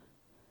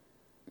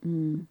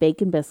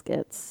 Bacon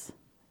biscuits.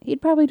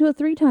 He'd probably do it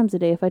 3 times a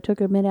day if I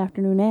took a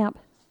mid-afternoon nap.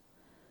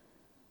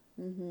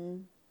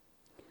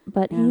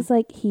 But he's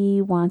like,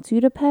 he wants you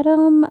to pet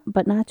him,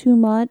 but not too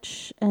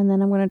much. And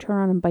then I'm going to turn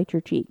around and bite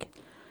your cheek.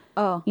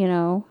 Oh. You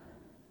know?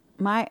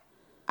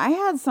 I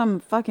had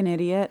some fucking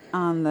idiot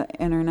on the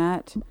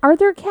internet. Are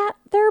there cat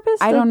therapists?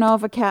 I don't know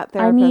if a cat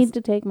therapist... I need to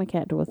take my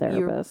cat to a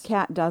therapist. Your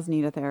cat does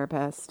need a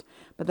therapist.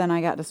 But then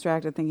I got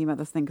distracted thinking about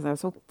this thing because I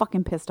was so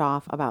fucking pissed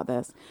off about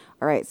this.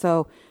 All right,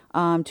 so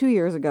 2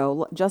 years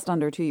ago, just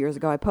under 2 years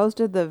ago, I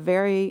posted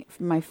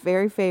my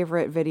very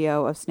favorite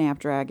video of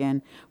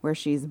Snapdragon where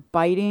she's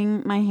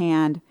biting my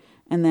hand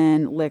and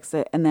then licks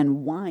it and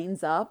then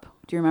winds up.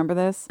 Do you remember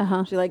this?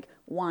 She like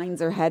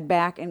winds her head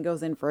back and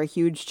goes in for a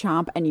huge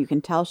chomp, and you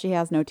can tell she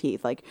has no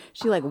teeth. Like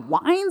she like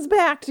winds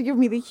back to give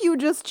me the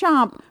hugest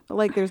chomp, but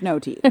like there's no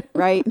teeth,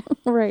 right?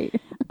 Right.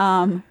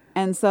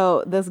 And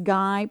so this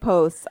guy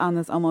posts on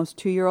this almost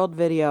 2-year-old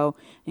video,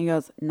 and he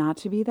goes, not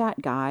to be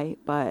that guy,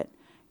 but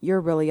you're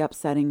really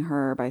upsetting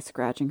her by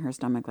scratching her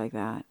stomach like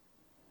that.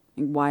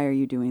 And why are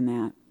you doing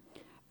that?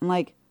 And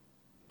like,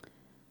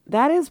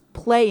 that is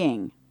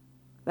playing.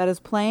 that is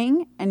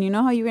playing, and you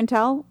know how you can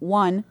tell?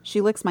 1,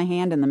 she licks my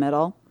hand in the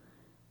middle.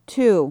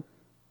 2,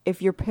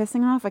 if you're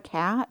pissing off a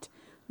cat,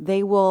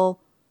 they will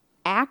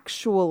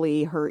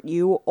actually hurt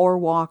you or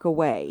walk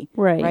away.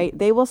 Right.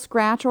 They will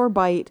scratch or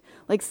bite.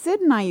 Like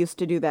Sid and I used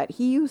to do that.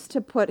 He used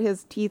to put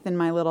his teeth in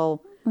my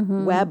little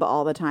web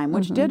all the time,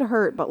 which did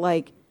hurt, but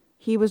like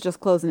he was just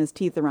closing his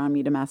teeth around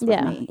me to mess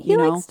with me. He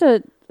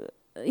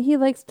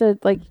likes to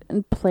like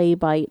play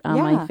bite on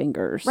my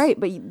fingers. Right,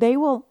 but they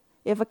will,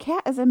 if a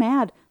cat is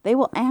mad, they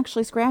will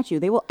actually scratch you.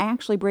 They will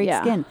actually break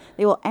skin.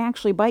 They will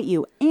actually bite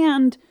you.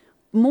 And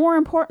more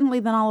importantly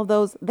than all of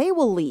those, they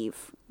will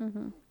leave.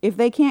 If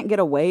they can't get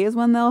away is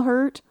when they'll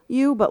hurt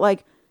you. But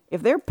like,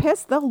 if they're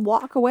pissed, they'll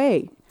walk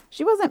away.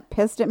 She wasn't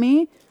pissed at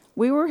me.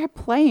 We were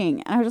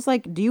playing. And I was just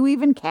like, do you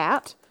even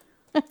cat?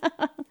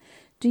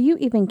 Do you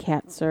even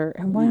cat, sir?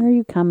 And why are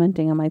you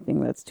commenting on my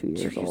thing that's 2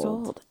 years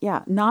old?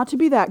 Yeah, not to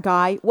be that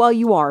guy. Well,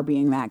 you are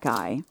being that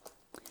guy.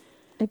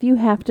 If you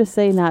have to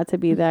say not to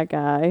be that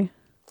guy,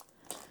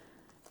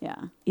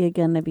 yeah, you're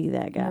going to be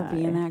that guy.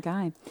 You're being that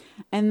guy.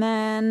 And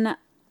then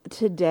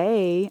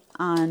today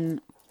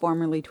on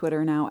formerly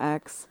Twitter, now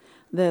X,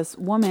 this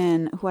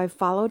woman who I've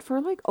followed for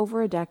like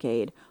over a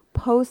decade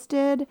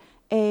posted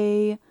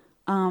an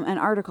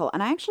article.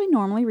 And I actually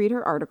normally read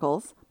her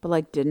articles, but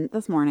like didn't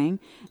this morning.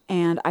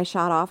 And I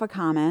shot off a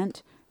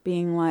comment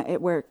being like,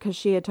 because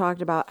she had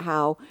talked about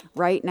how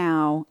right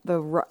now,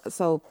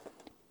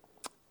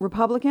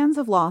 Republicans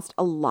have lost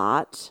a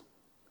lot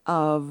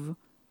of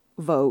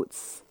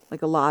votes,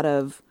 like a lot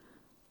of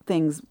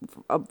things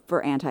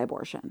for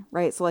anti-abortion,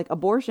 right? So like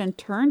abortion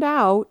turned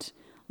out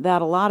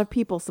that a lot of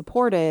people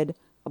supported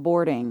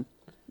aborting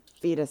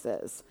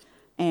fetuses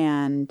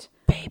and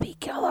baby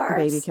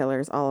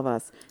killers, all of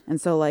us. And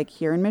so like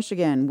here in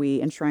Michigan,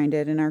 we enshrined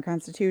it in our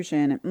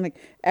Constitution. And like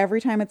every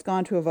time it's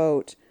gone to a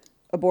vote,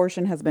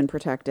 abortion has been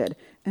protected.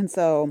 And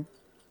so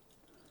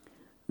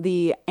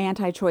the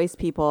anti-choice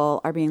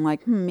people are being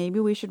like, maybe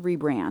we should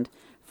rebrand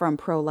from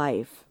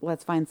pro-life.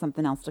 Let's find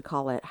something else to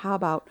call it. How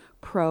about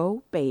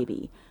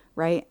pro-baby,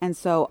 right? And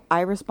so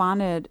I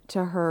responded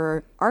to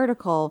her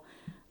article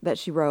that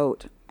she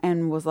wrote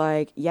and was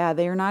like, yeah,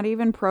 they're not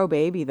even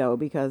pro-baby though,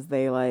 because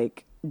they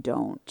like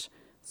don't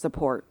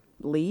support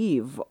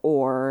leave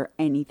or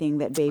anything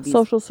that babies...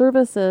 social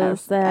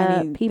services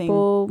that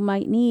people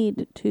might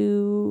need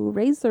to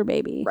raise their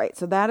baby. Right.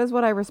 So that is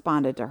what I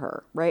responded to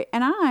her. Right.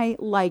 And I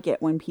like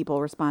it when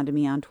people respond to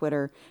me on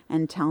Twitter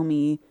and tell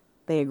me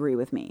they agree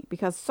with me,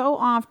 because so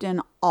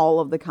often all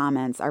of the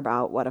comments are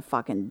about what a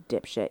fucking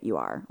dipshit you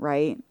are.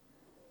 Right.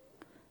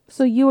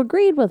 So you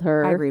agreed with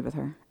her. I agreed with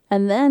her.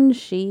 And then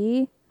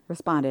she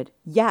responded,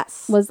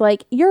 yes. Was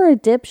like, you're a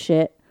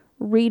dipshit.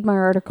 Read my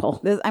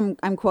article.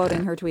 I'm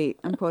quoting her tweet.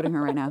 I'm quoting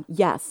her right now.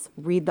 Yes,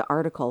 read the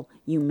article.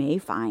 You may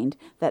find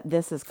that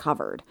this is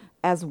covered,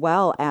 as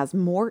well as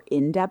more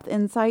in-depth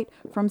insight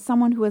from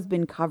someone who has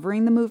been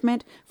covering the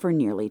movement for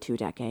nearly 2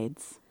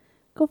 decades.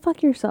 Go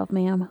fuck yourself,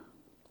 ma'am.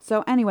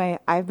 So anyway,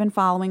 I've been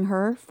following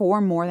her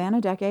for more than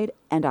a decade,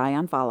 and I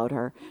unfollowed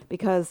her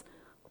because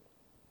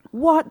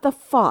what the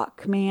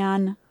fuck,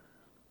 man?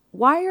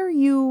 Why are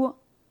you...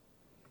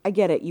 I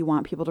get it. You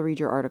want people to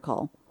read your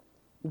article.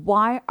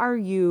 Why are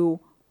you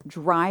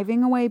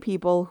driving away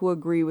people who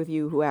agree with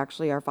you, who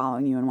actually are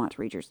following you and want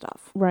to read your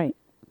stuff? Right.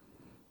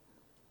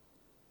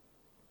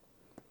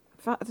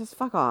 Just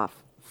fuck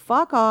off.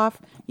 Fuck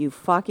off, you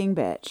fucking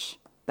bitch.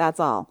 That's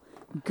all.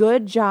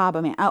 Good job,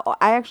 Amanda.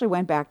 I actually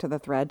went back to the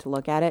thread to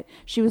look at it.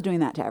 She was doing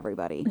that to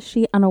everybody. Is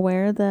she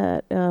unaware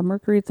that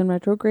Mercury's in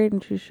retrograde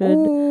and she should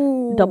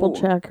double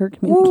check her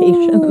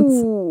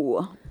communications?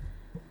 Ooh.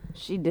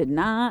 She did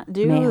not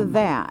do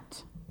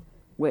that,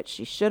 which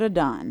she should have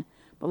done.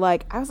 But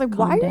like, I was like,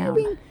 why are you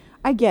being...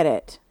 I get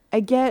it. I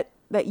get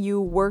that you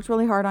worked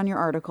really hard on your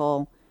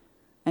article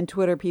and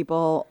Twitter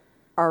people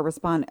are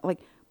responding. Like,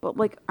 but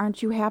like,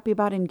 aren't you happy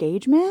about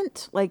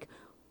engagement? Like,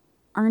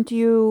 aren't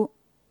you...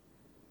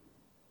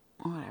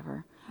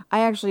 Whatever. I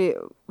actually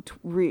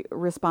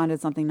responded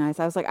something nice.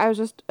 I was like, I was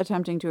just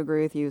attempting to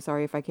agree with you.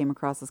 Sorry if I came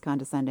across as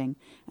condescending.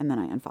 And then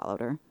I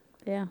unfollowed her.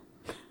 Yeah.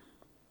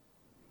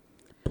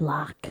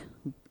 Block.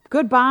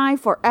 Goodbye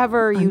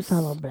forever, you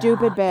Unfollow,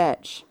 stupid block.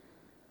 bitch.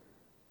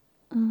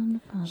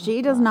 Unfollow,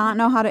 She does not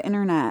know how to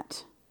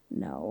internet.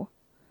 No.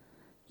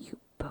 You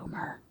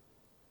boomer.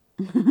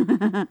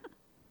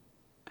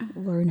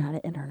 Learn how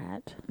to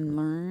internet.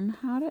 Learn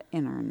how to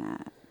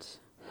internet.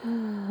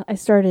 I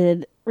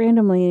started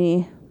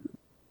randomly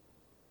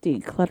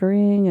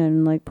decluttering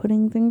and like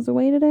putting things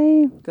away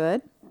today.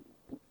 Good.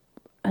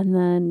 And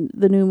then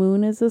the new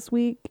moon is this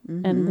week,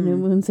 and the new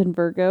moon's in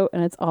Virgo,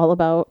 and it's all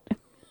about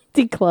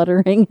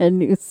decluttering and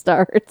new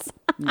starts.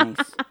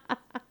 Nice.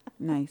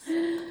 Nice.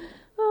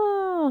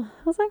 Oh,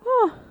 I was like,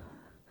 oh,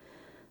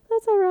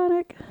 that's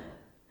ironic.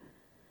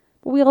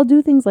 But we all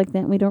do things like that,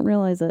 and we don't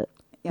realize it.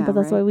 Yeah, but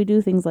that's right. why we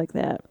do things like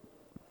that.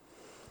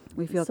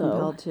 We feel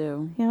compelled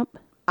to. Yep.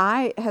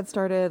 I had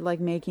started like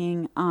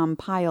making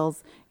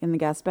piles in the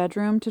guest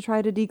bedroom to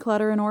try to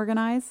declutter and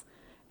organize.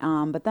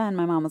 But then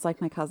my mom was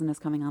like, my cousin is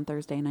coming on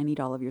Thursday and I need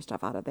all of your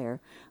stuff out of there.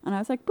 And I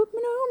was like, but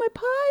no, my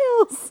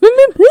piles.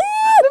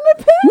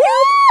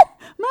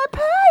 My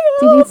piles.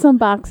 Do you need some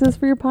boxes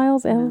for your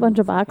piles? I have a bunch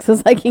of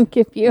boxes I can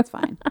give you. It's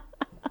fine.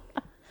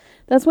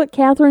 That's what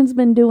Catherine's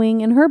been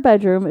doing in her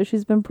bedroom. Is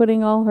she's been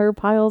putting all her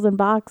piles in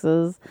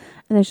boxes,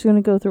 and then she's going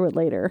to go through it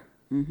later.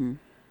 Mm-hmm.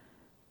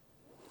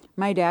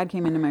 My dad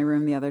came into my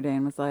room the other day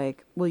and was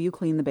like, will you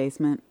clean the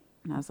basement?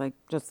 And I was like,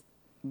 just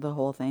the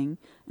whole thing?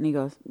 And he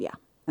goes, yeah.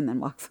 And then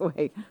walks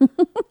away.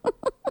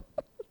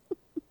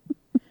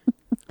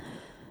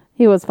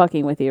 He was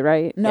fucking with you,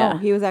 right? No, Yeah.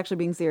 he was actually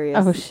being serious.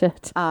 Oh,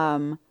 shit.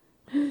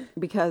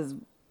 Because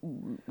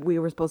we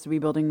were supposed to be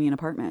building me an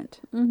apartment.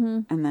 Mm-hmm.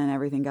 And then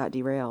everything got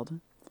derailed.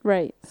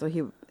 Right. So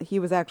he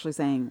was actually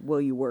saying,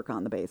 will you work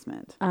on the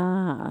basement?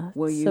 Ah.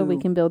 Will So we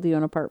you- can build you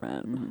an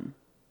apartment. Mm-hmm.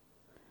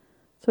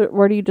 So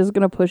what, are you just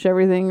going to push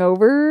everything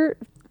over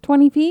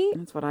 20 feet?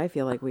 That's what I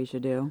feel like we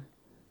should do.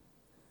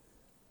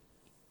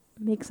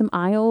 Make some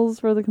aisles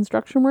for the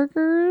construction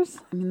workers?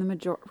 I mean,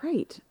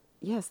 right.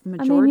 Yes, the I mean,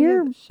 majority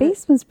your of the shit.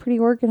 basement's pretty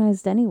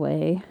organized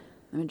anyway.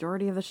 The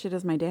majority of the shit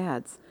is my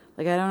dad's.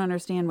 Like, I don't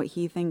understand what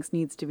he thinks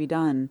needs to be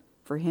done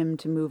for him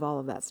to move all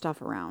of that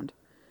stuff around.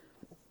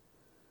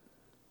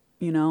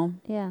 You know?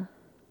 Yeah.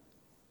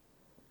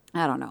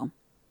 I don't know.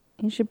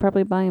 He should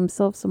probably buy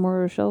himself some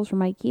more shelves from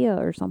IKEA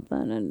or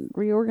something and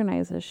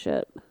reorganize his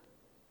shit.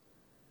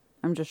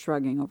 I'm just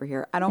shrugging over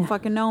here. I don't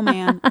fucking know,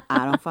 man.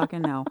 I don't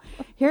fucking know.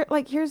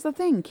 Here's the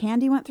thing.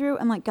 Candy went through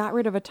and, like, got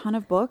rid of a ton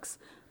of books,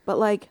 but,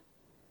 like,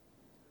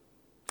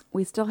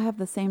 we still have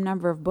the same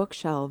number of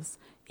bookshelves.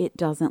 It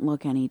doesn't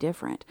look any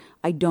different.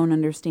 I don't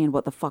understand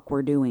what the fuck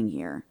we're doing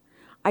here.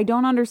 I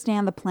don't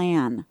understand the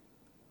plan.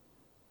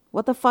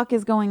 What the fuck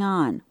is going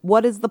on?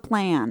 What is the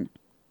plan?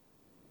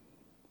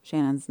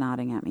 Shannon's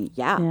nodding at me.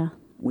 Yeah.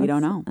 We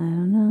don't know. I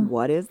don't know.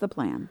 What is the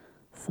plan?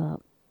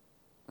 So,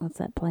 what's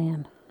that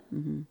plan?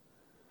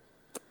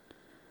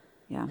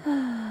 Yeah.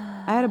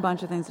 I had a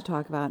bunch of things to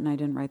talk about and I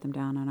didn't write them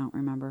down. I don't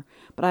remember.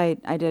 But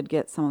I did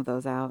get some of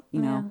those out,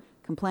 you know,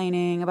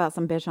 complaining about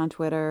some bitch on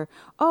Twitter.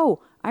 Oh,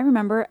 I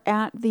remember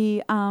at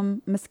the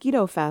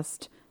Mosquito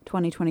Fest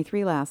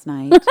 2023 last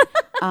night,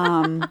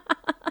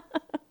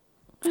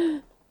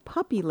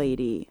 Puppy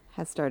Lady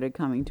has started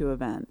coming to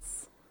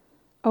events.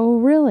 Oh,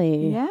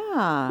 really?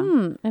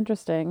 Yeah.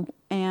 Interesting.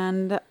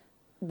 And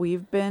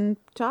we've been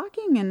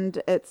talking and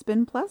it's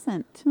been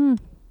pleasant.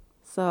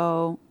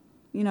 So,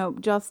 you know,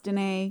 just in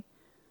a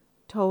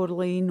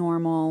totally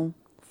normal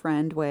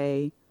friend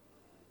way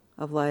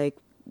of like,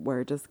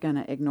 we're just going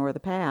to ignore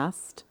the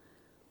past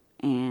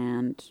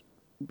and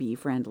be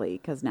friendly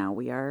because now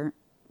we are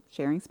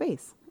sharing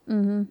space.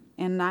 Mm-hmm.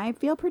 And I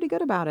feel pretty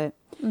good about it.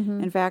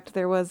 Mm-hmm. In fact,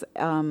 there was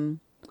my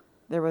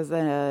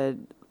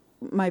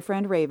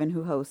friend Raven,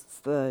 who hosts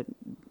the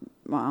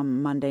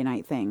Monday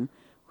night thing,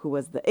 who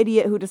was the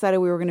idiot who decided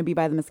we were going to be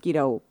by the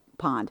mosquito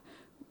pond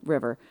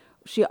river.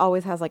 She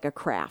always has like a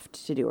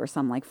craft to do or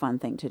some like fun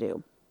thing to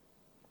do.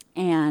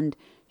 And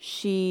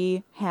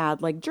she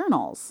had like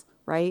journals,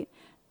 right?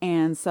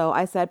 And so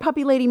I said,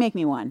 Puppy Lady, make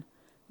me one,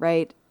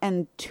 right?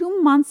 And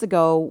 2 months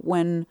ago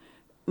when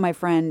my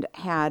friend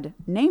had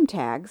name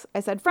tags,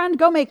 I said, friend,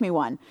 go make me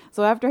one.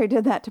 So after I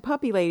did that to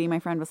Puppy Lady, my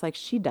friend was like,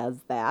 she does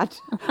that.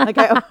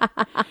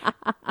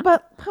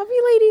 But Puppy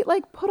Lady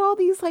like put all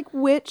these like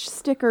witch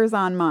stickers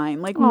on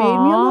mine, like made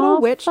me a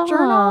little witch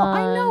journal.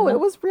 I know, it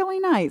was really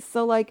nice.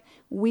 So like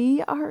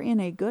we are in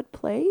a good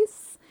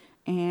place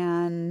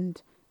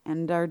and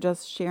are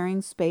just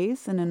sharing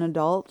space in an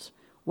adult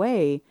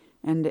way.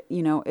 And,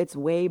 you know, it's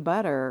way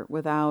better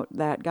without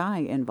that guy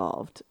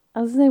involved.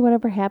 I was gonna say,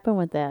 whatever happened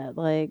with that?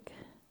 Like,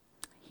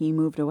 He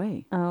moved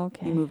away. oh,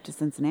 okay. He moved to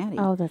Cincinnati.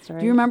 Oh, that's right.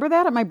 Do you remember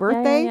that at my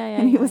birthday? yeah,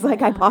 and he was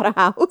like, I bought a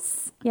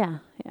house. Yeah.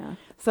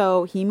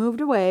 So he moved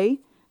away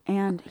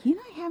and he and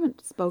I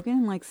haven't spoken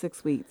in like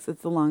 6 weeks.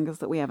 It's the longest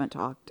that we haven't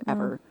talked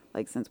ever,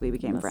 like since we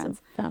became Must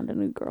friends. have found a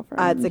new girlfriend.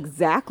 That's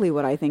exactly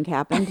what I think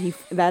happened.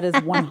 That is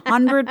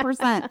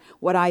 100%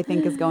 what I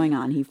think is going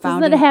on. He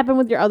found Doesn't that happen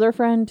with your other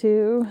friend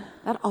too?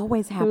 that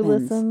always Who happens.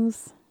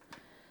 listens?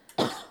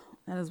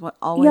 That is what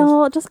always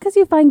Y'all, just because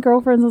you find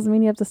girlfriends doesn't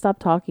mean you have to stop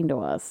talking to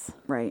us.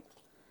 right.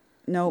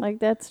 Nope. Like,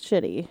 that's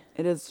shitty.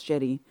 It is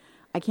shitty.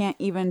 I can't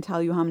even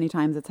tell you how many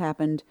times it's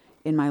happened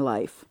in my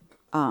life.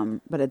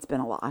 But it's been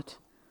a lot.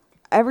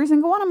 Every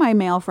single one of my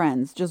male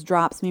friends just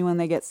drops me when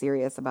they get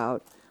serious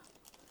about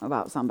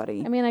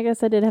somebody. I mean, I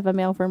guess I did have a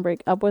male friend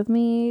break up with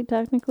me,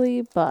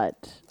 technically,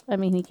 but, I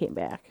mean, he came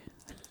back.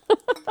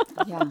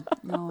 Yeah.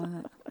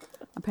 No.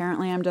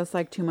 Apparently, I'm just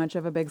like too much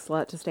of a big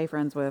slut to stay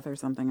friends with or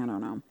something. I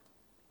don't know.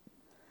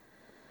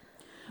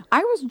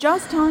 I was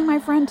just telling my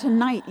friend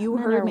tonight, you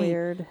Men heard are me,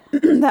 weird.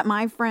 that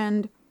my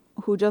friend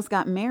who just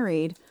got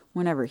married,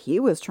 whenever he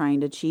was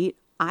trying to cheat,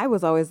 I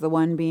was always the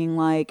one being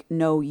like,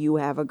 no, you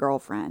have a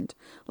girlfriend.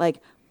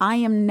 Like, I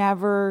am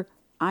never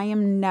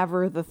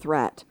the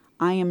threat.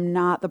 I am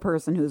not the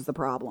person who's the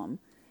problem.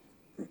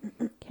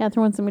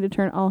 Catherine wants me to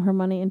turn all her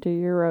money into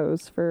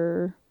euros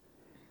for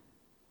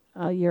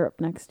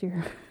Europe next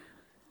year.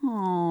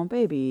 Oh,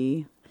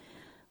 baby.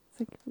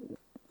 like,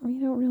 we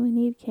don't really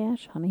need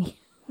cash, honey.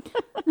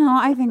 No,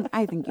 I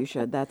think you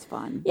should. That's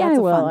fun. Yeah, That's I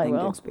a will, fun I thing to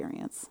will.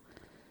 experience.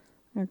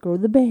 Or go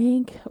to the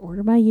bank,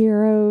 order my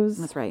euros,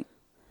 That's right.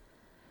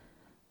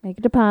 make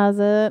a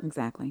deposit.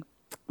 Exactly.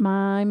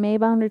 My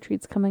Maybound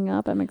retreat's coming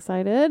up. I'm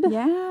excited.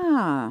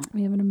 Yeah.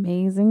 We have an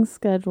amazing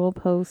schedule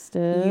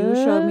posted. You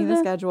showed me the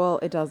schedule.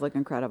 It does look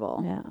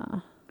incredible. Yeah.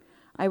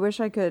 I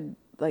wish I could,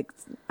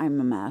 I'm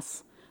a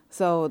mess.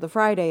 So the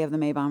Friday of the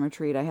Maybomb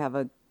retreat, I have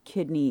a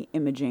kidney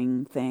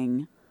imaging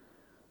thing.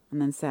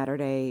 And then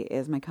Saturday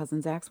is my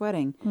cousin Zach's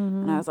wedding.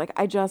 Mm-hmm. And I was like,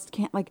 I just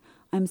can't,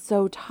 I'm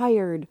so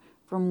tired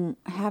from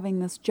having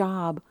this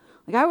job.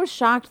 I was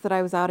shocked that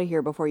I was out of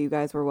here before you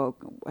guys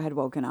had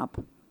woken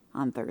up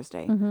on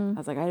Thursday. Mm-hmm. I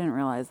was like, I didn't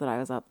realize that I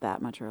was up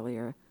that much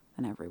earlier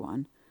than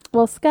everyone.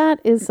 Well, Scott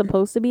is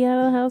supposed to be out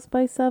of the house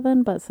by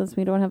 7, but since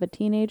we don't have a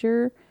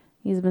teenager,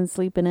 he's been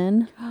sleeping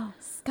in.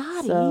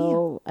 Scotty.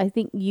 So I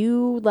think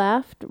you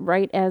left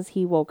right as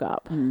he woke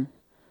up. Mm-hmm.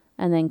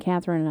 And then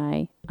Catherine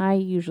and I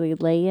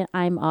usually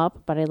I'm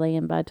up, but I lay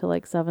in bed till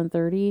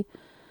 7:30.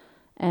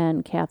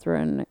 And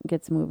Catherine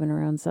gets moving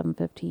around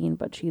 7:15,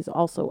 but she's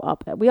also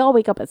up. We all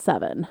wake up at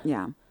 7.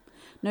 Yeah.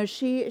 No,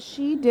 she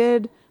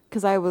did,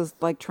 because I was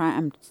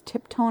I'm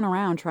tiptoeing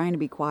around trying to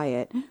be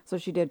quiet. So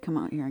she did come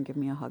out here and give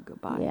me a hug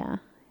goodbye. Yeah.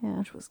 Yeah.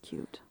 Which was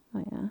cute.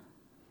 Oh, yeah.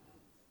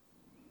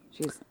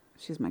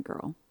 She's my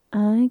girl.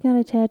 I got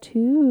a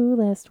tattoo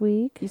last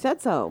week. You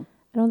said so.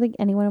 I don't think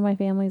anyone in my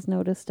family's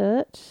noticed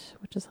it,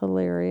 which is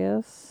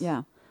hilarious.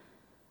 Yeah.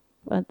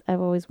 But I've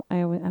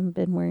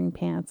been wearing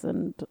pants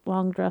and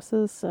long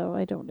dresses, so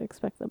I don't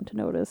expect them to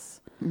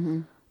notice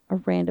a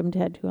random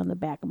tattoo on the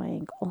back of my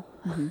ankle.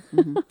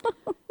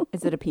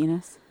 Is it a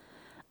penis?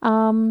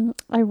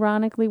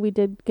 Ironically, we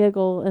did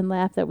giggle and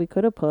laugh that we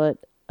could have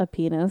put a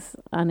penis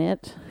on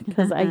it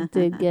because I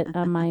did get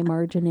on my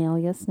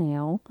marginalia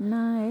snail.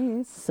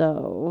 Nice.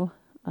 So,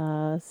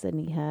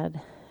 Sydney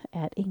had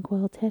at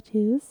Inkwell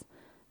Tattoos.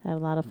 Had a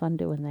lot of fun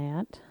doing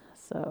that.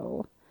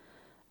 So,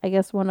 I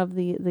guess one of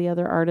the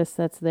other artists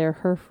that's there,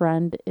 her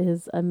friend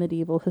is a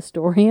medieval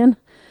historian.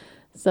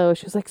 So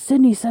she was like,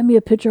 Sydney, send me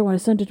a picture when I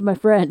send it to my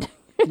friend.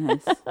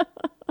 Nice.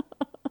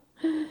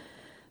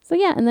 So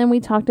yeah, and then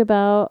we talked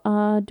about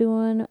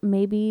doing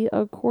maybe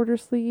a quarter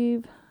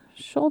sleeve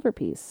shoulder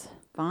piece.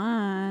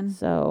 Fun.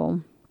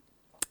 So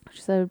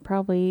she said it would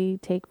probably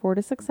take 4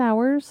 to 6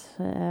 hours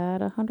at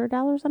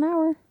 $100 an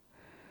hour.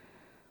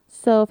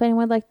 So if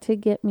anyone would like to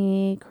get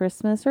me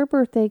Christmas or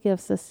birthday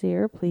gifts this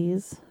year,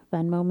 please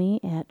Venmo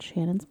me at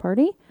Shannon's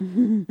Party.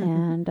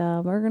 And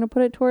we're going to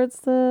put it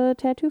towards the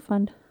tattoo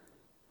fund.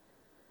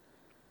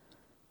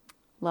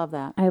 Love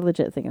that. I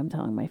legit think I'm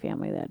telling my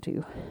family that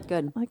too.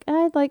 Good.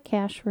 I'd like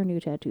cash for a new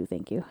tattoo,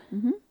 thank you.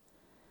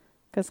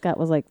 Because Scott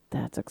was like,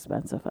 that's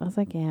expensive. I was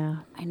like, yeah.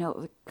 I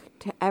know.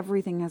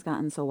 Everything has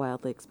gotten so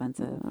wildly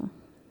expensive,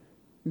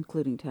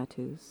 including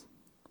tattoos.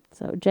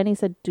 So Jenny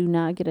said, do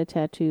not get a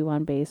tattoo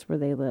on base where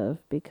they live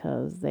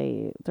because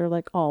they're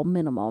all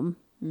minimum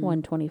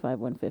 $125,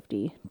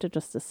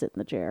 $150 to sit in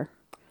the chair.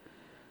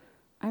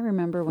 I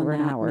remember when For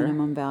an that hour.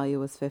 minimum value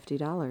was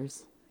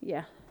 $50.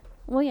 Yeah.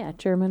 Well, yeah,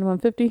 chair minimum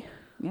 50.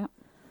 Yep.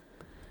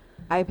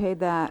 I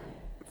paid that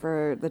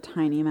for the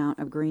tiny amount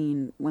of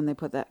green when they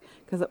put that.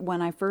 Because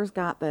when I first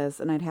got this,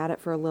 and I'd had it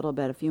for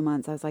a few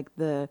months, I was like,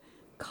 the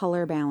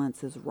color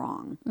balance is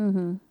wrong.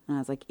 And I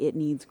was like, it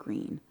needs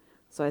green.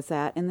 So I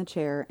sat in the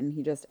chair, and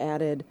he just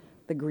added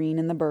the green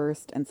in the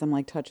burst and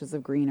some touches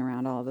of green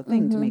around all the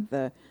thing to make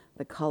the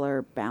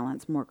color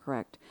balance more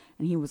correct.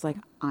 And he was like,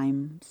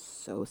 I'm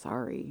so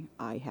sorry.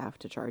 I have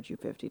to charge you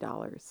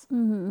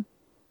 $50.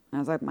 I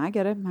was like, I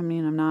get it. I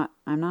mean, I'm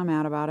not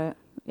mad about it.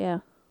 Yeah.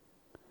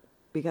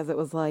 Because it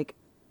was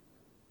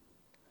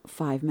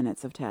 5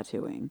 minutes of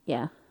tattooing.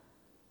 Yeah.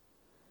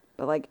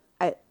 But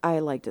I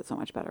liked it so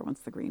much better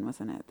once the green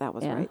was in it. That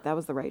was right. That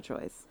was the right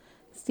choice.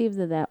 Steve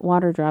did that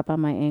water drop on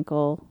my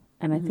ankle,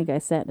 and I think I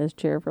sat in his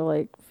chair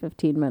for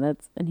 15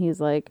 minutes, and he's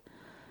like,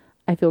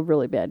 I feel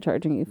really bad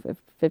charging you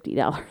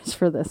 $50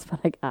 for this, but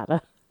I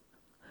gotta.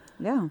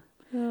 Yeah.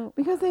 Yeah.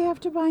 Because they have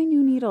to buy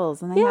new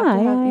needles, and they have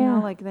to have,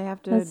 they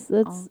have to.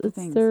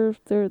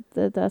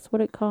 That's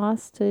what it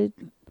costs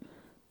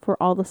for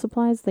all the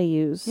supplies they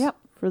use. Yep.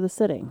 For the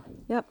sitting.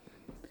 Yep.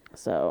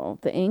 So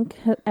the ink,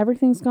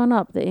 everything's gone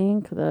up. The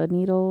ink, the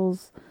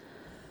needles,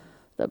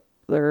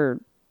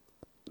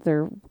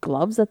 their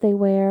gloves that they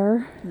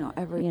wear. No,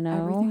 everything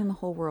in the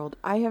whole world.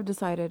 I have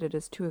decided it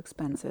is too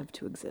expensive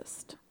to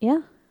exist.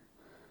 Yeah.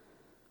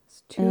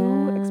 It's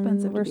too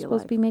expensive. We're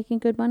supposed to be making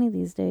good money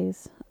these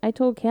days. I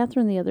told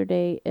Catherine the other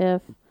day,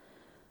 if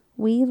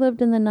we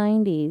lived in the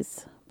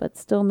 90s but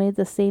still made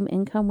the same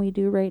income we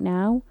do right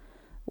now,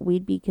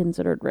 we'd be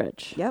considered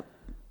rich. Yep,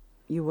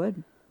 you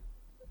would.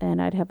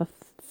 And I'd have a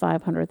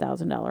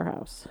 $500,000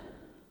 house.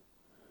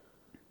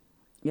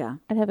 Yeah.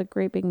 I'd have a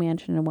great big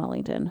mansion in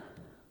Wellington.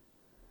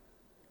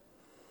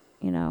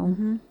 You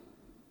know?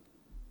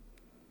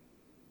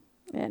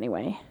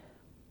 Anyway.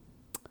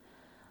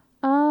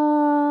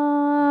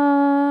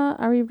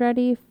 Are we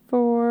ready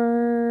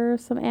for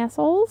some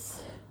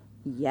assholes?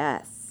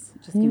 Yes.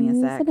 Just give me a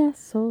He's sec. an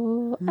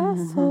asshole,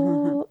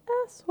 asshole,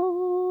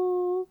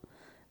 asshole.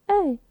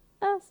 ASSHOLE.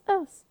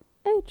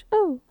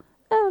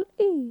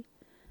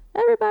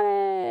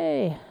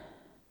 Everybody.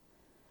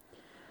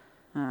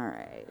 All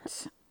right.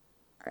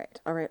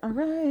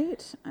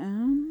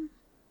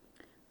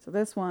 So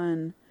this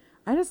one,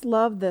 I just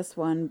love this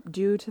one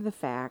due to the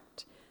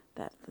fact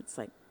that it's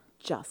like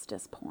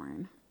justice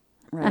porn,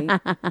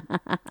 right?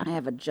 I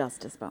have a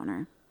justice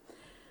boner.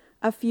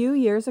 A few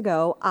years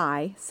ago,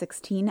 I,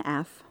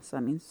 16F, so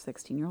that means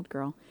 16-year-old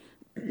girl,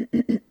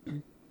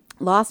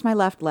 lost my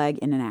left leg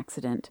in an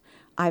accident.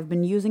 I've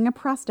been using a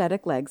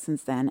prosthetic leg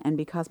since then, and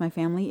because my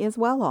family is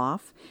well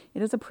off,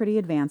 it is a pretty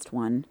advanced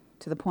one,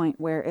 to the point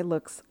where it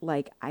looks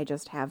like I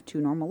just have 2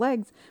 normal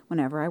legs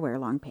whenever I wear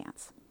long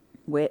pants,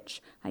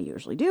 which I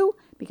usually do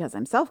because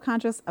I'm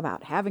self-conscious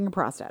about having a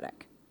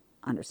prosthetic.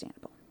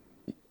 Understandable.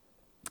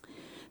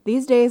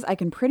 These days, I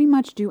can pretty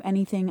much do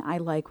anything I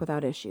like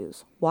without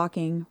issues.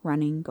 Walking,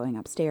 running, going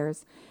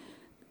upstairs.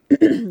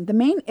 The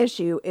main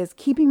issue is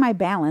keeping my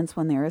balance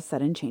when there is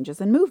sudden changes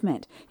in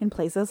movement in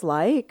places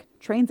like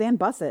trains and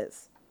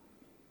buses.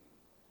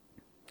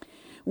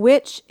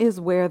 Which is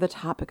where the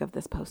topic of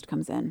this post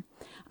comes in.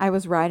 I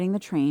was riding the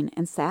train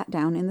and sat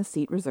down in the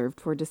seat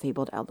reserved for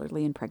disabled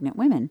elderly and pregnant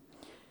women.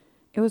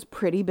 It was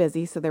pretty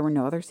busy, so there were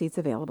no other seats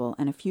available,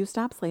 and a few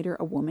stops later,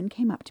 a woman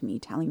came up to me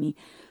telling me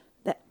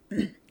that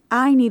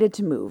I needed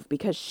to move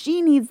because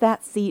she needs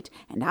that seat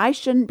and I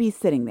shouldn't be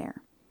sitting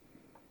there.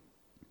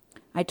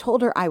 I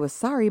told her I was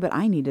sorry, but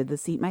I needed the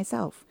seat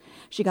myself.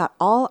 She got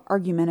all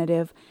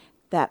argumentative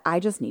that I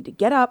just need to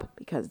get up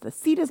because the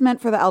seat is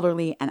meant for the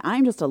elderly and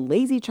I'm just a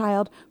lazy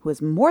child who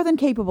is more than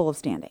capable of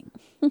standing.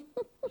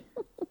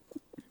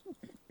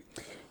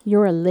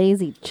 You're a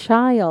lazy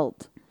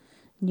child,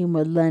 you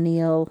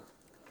millennial.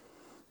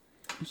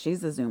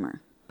 She's a Zoomer,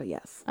 but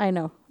yes. I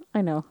know.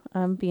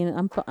 I'm being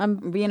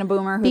a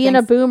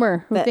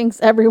boomer who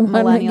thinks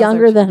everyone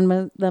younger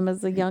than them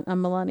is a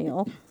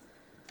millennial.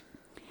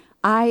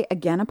 I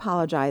again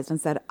apologized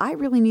and said I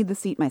really need the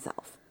seat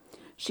myself.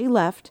 She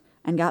left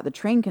and got the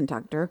train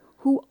conductor,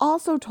 who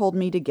also told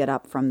me to get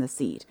up from the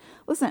seat.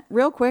 Listen,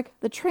 real quick,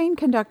 the train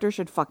conductor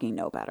should fucking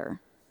know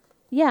better.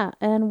 Yeah,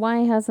 and why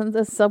hasn't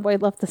the subway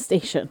left the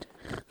station?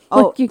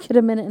 Oh, Like, you get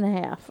a minute and a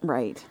half.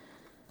 Right.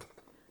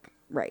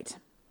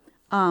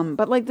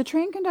 But like the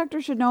train conductor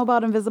should know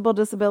about invisible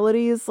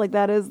disabilities. Like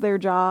that is their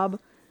job.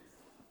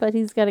 But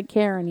he's got a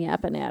Karen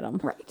yapping at him.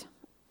 Right.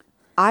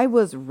 I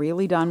was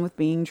really done with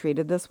being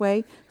treated this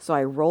way, so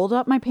I rolled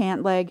up my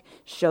pant leg,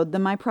 showed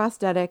them my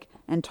prosthetic,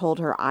 and told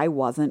her I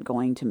wasn't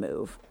going to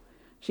move.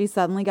 She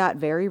suddenly got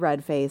very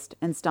red-faced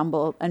and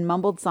stumbled and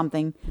mumbled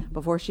something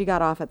before she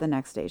got off at the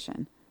next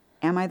station.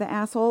 Am I the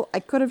asshole? I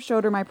could have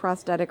showed her my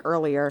prosthetic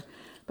earlier,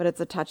 but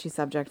it's a touchy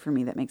subject for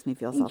me that makes me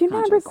feel self-conscious.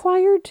 You're not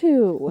required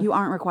to. You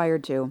aren't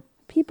required to.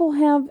 People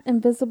have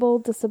invisible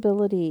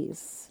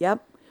disabilities.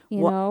 Yep.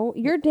 You know,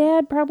 your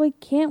dad probably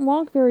can't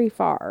walk very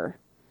far.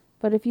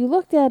 But if you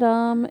looked at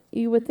him,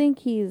 you would think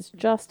he's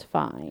just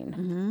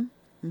fine.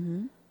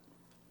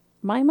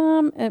 My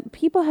mom,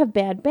 people have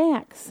bad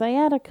backs,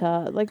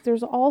 sciatica. Like,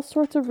 there's all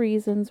sorts of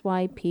reasons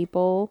why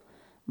people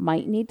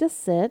might need to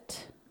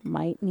sit,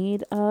 might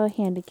need a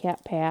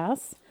handicap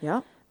pass.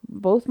 Yep.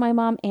 Both my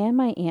mom and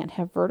my aunt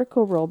have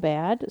vertigo real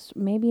bad. So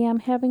maybe I'm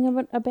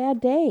having a bad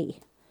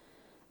day.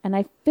 And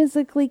I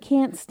physically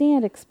can't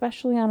stand,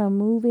 especially on a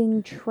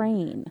moving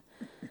train.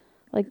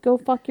 Like, go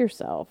fuck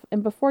yourself.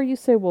 And before you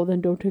say, well,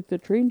 then don't take the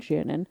train,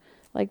 Shannon.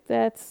 Like,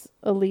 that's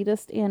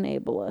elitist and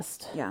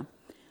ableist. Yeah.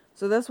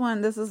 So this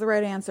is the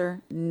right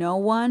answer. No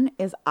one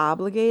is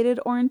obligated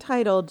or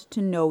entitled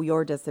to know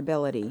your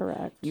disability.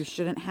 Correct. You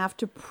shouldn't have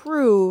to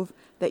prove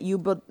that you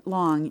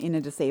belong in a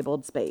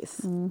disabled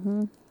space.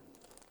 Mm-hmm.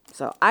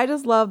 So I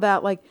just love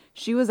that, like,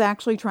 she was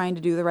actually trying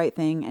to do the right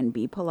thing and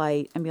be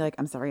polite and be like,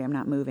 I'm sorry, I'm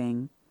not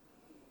moving.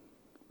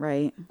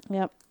 Right?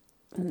 Yep.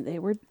 And they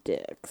were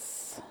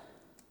dicks.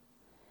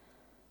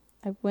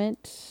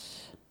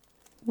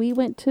 We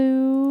went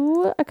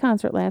to a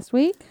concert last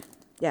week.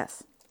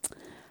 Yes.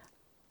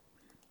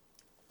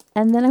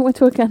 And then I went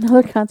to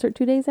another concert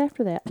 2 days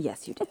after that.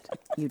 Yes, you did.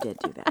 You did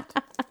do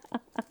that.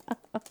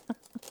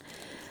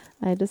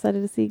 I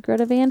decided to see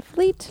Greta Van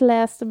Fleet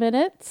last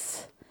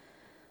minute.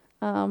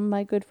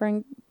 My good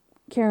friend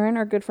Karen,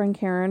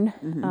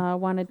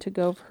 wanted to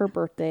go for her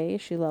birthday.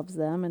 She loves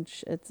them, and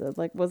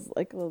was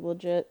a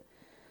legit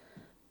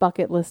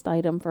bucket list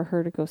item for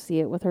her to go see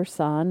it with her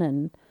son.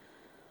 And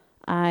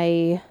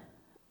I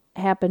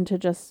happened to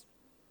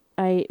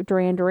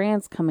Duran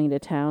Duran's coming to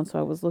town, so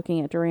I was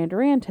looking at Duran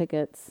Duran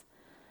tickets,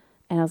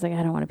 and I was like,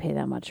 I don't want to pay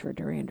that much for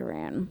Duran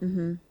Duran.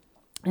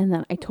 Mm-hmm. And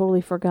then I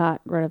totally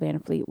forgot Greta Van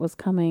Fleet was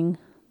coming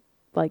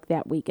like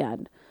that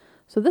weekend.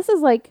 So this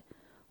is like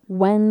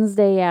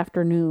Wednesday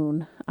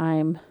afternoon.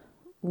 I'm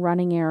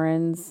running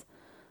errands.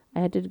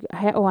 I had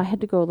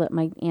to go let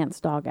my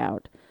aunt's dog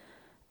out.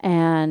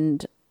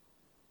 And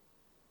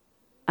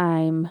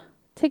I'm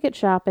ticket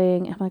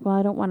shopping. I'm like, well,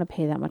 I don't want to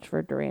pay that much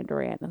for Duran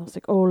Duran. And I was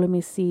like, oh, let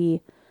me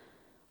see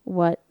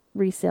what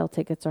resale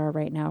tickets are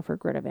right now for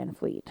Greta Van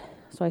Fleet.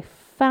 So I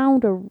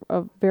found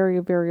a very,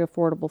 very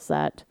affordable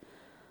set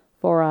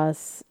for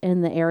us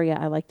in the area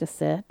I like to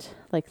sit,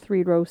 like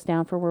 3 rows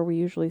down from where we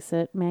usually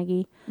sit,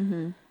 Maggie.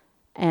 Mm-hmm.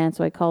 And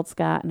so I called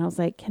Scott and I was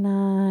like, can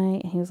I?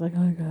 And he was like,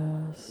 I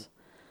guess.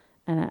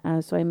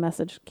 And so I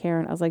messaged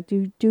Karen. I was like,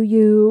 do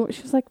you?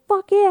 She was like,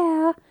 fuck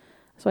yeah.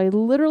 So I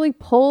literally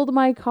pulled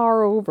my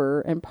car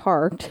over and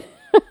parked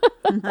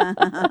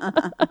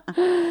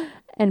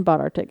and bought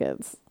our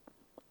tickets.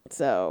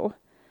 So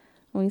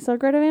we saw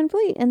Greta Van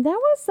Fleet, and that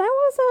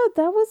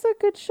was a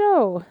good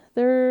show.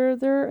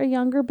 They're a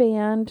younger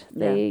band.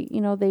 They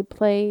they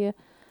play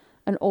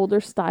an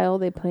older style.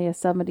 They play a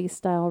 70s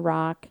style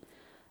rock.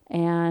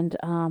 And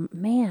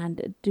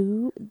man,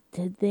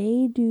 did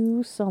they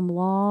do some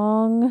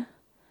long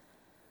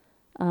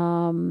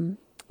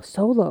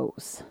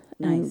solos.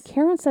 Nice. And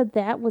Karen said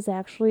that was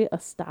actually a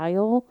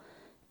style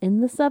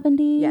in the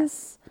 70s.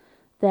 Yes.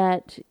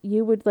 That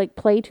you would like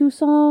play 2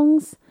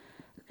 songs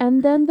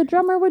and then the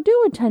drummer would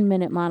do a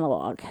 10-minute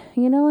monologue,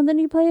 and then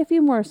you play a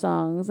few more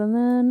songs and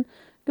then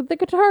the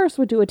guitarist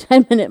would do a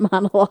 10-minute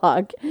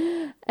monologue.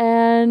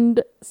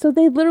 And so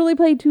they literally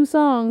played 2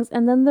 songs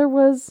and then there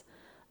was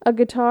a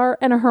guitar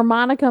and a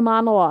harmonica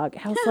monologue.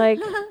 I was like,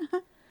 I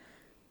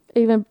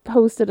even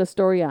posted a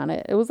story on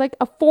it. It was like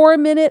a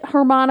 4-minute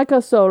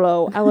harmonica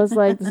solo. I was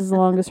like, this is the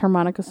longest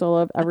harmonica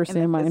solo I've ever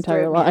seen in my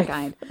entire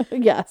life.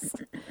 Yes.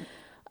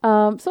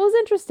 So it was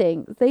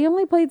interesting. They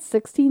only played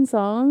 16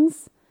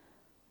 songs,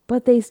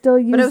 but they still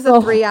used. But it was a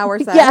 3-hour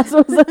set. Yes,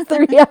 it was a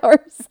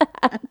 3-hour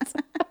set.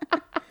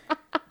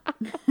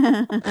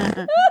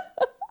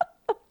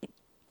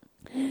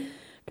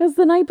 Because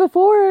the night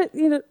before,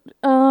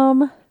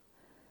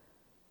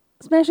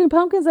 Smashing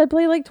Pumpkins, I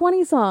played like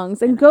 20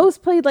 songs, and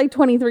Ghost played like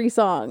 23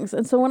 songs.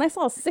 And so when I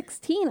saw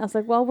 16, I was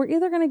like, well, we're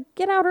either going to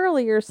get out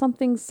early or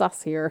something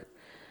sus here.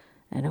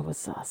 And it was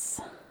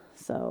sus.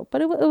 So,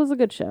 but it was a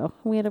good show.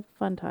 We had a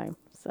fun time.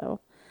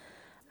 So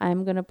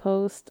I'm going to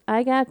post.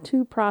 I got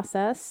to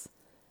process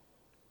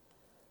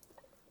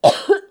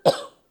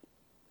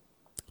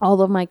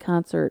all of my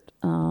concert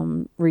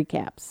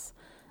recaps.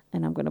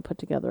 And I'm going to put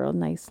together a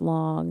nice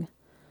long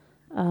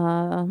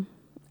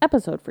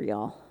episode for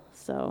y'all.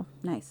 So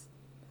nice.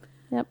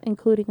 Yep,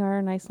 including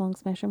our nice long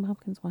Smashing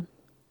Pumpkins one.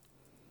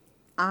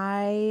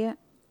 I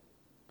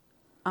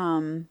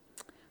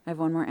have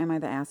one more Am I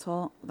the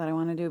Asshole that I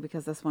want to do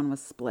because this one was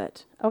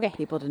split. Okay.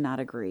 People did not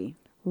agree.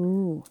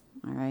 Ooh.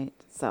 All right.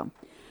 So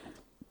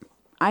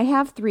I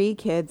have 3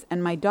 kids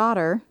and my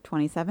daughter,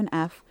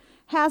 27F,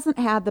 hasn't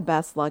had the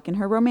best luck in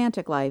her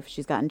romantic life.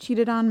 She's gotten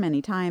cheated on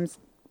many times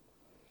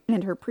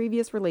and her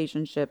previous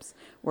relationships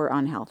were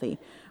unhealthy.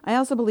 I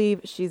also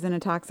believe she's in a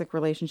toxic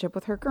relationship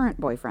with her current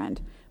boyfriend.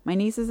 My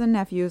nieces and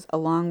nephews,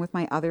 along with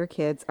my other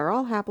kids, are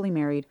all happily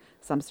married,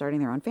 some starting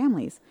their own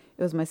families.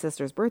 It was my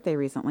sister's birthday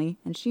recently,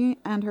 and she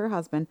and her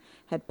husband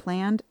had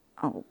planned...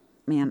 Oh,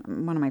 man,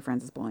 one of my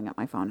friends is blowing up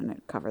my phone, and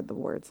it covered the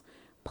words.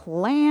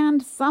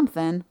 Planned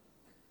something.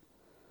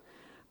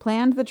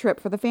 Planned the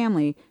trip for the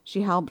family.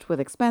 She helped with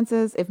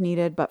expenses if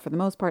needed, but for the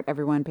most part,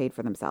 everyone paid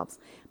for themselves.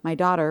 My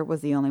daughter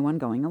was the only one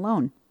going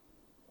alone.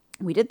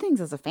 We did things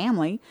as a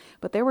family,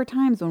 but there were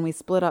times when we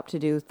split up to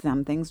do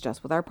some things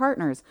just with our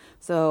partners.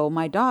 So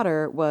my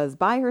daughter was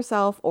by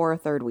herself or a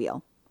third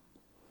wheel.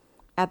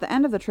 At the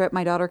end of the trip,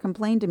 my daughter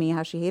complained to me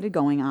how she hated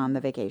going on the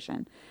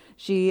vacation.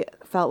 She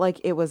felt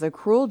like it was a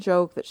cruel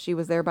joke that she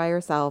was there by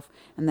herself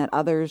and that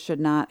others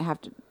should not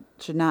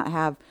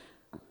have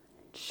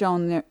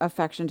shown their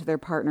affection to their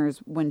partners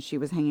when she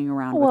was hanging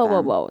around with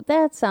them. Whoa.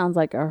 That sounds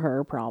like a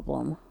her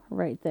problem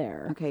right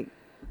there. Okay.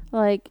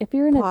 Like, if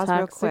you're in a Pause real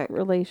toxic quick.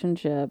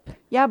 relationship.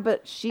 Yeah,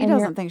 but she And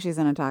doesn't think she's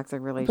in a toxic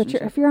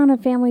relationship. But if you're on a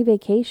family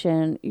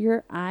vacation,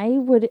 I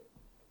would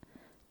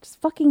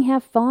just fucking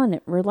have fun,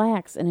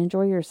 relax, and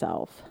enjoy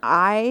yourself.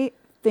 I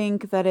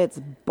think that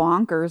it's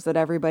bonkers that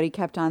everybody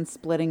kept on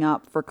splitting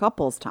up for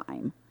couples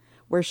time,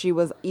 where she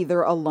was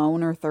either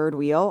alone or third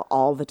wheel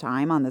all the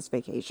time on this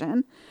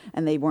vacation,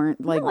 and they weren't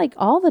Not like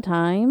all the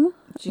time.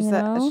 She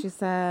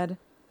said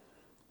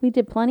we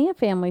did plenty of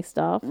family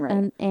stuff,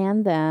 Right.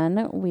 and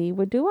then we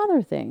would do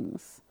other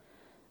things.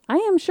 I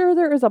am sure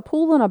there is a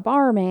pool and a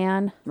bar,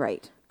 man.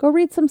 right. Go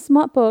read some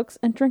smut books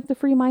and drink the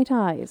free Mai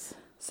Tais.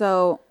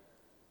 So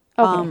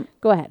Okay,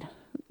 go ahead.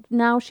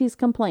 Now she's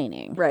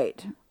complaining.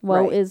 right.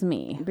 Woe right. is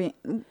me.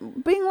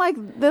 Being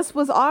like, this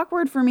was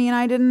awkward for me and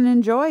I didn't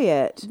enjoy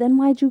it. Then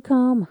why'd you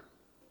come?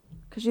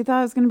 Because she thought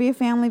it was going to be a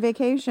family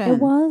vacation. It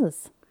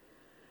was.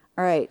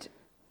 All right.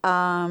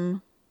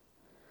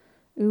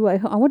 Ooh, I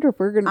wonder if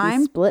we're going to be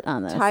I'm split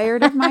on this.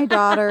 Tired of my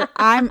daughter.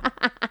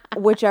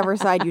 Whichever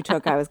side you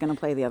took, I was going to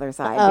play the other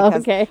side. Oh,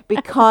 okay.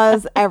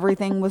 Because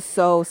everything was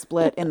so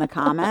split in the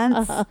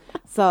comments.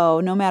 So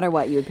no matter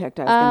what you had picked,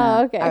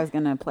 I was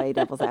going to play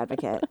devil's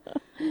advocate.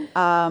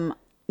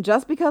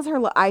 Just because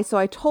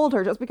I told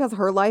her, just because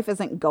her life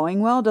isn't going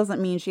well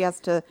doesn't mean she has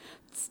to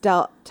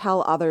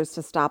tell others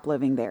to stop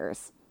living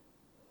theirs.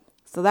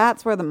 So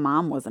that's where the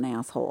mom was an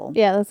asshole.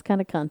 Yeah, that's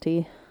kind of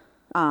cunty.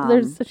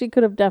 She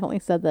could have definitely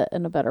said that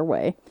in a better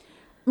way.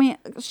 mean,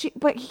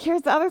 but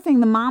here's the other thing.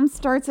 The mom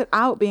starts it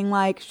out being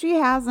like, she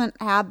hasn't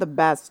had the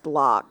best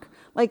luck.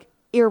 Like,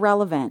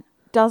 irrelevant.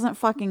 Doesn't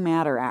fucking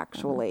matter,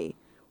 actually,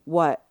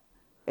 what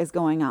is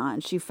going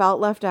on. She felt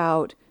left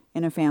out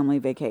in a family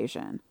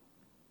vacation.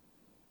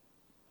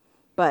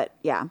 But,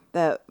 yeah,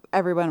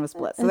 everyone was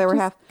split. So they were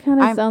half.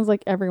 Kind of sounds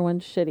like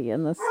everyone's shitty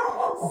in this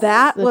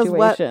that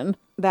situation.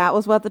 That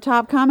was what the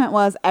top comment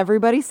was.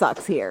 Everybody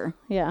sucks here.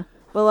 Yeah.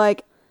 But,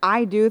 like,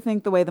 I do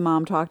think the way the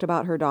mom talked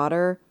about her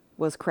daughter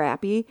was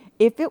crappy.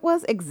 If it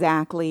was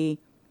exactly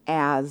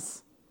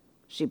as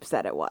she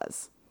said it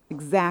was,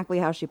 exactly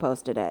how she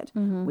posted it.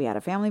 We had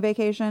a family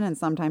vacation and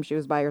sometimes she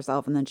was by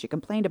herself and then she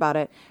complained about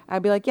it.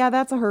 I'd be like, yeah,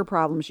 that's her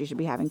problem. She should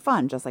be having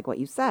fun, just like what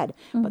you said.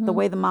 But the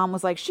way the mom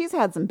was like, she's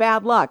had some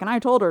bad luck and I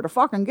told her to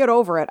fucking get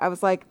over it. I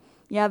was like,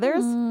 yeah,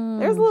 there's a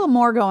little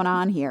more going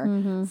on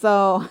here.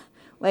 So,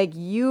 like,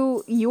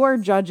 you are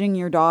judging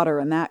your daughter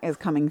and that is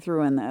coming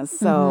through in this.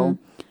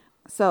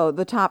 So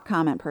the top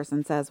comment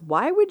person says,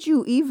 why would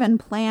you even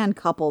plan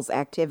couples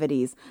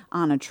activities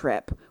on a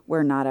trip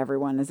where not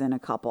everyone is in a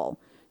couple?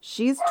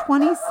 She's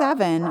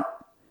 27.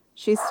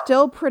 She's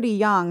still pretty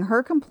young.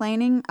 Her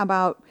complaining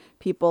about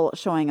people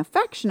showing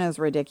affection is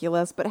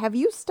ridiculous, but have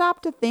you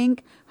stopped to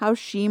think how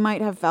she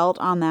might have felt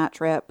on that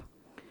trip?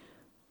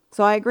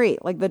 So I agree.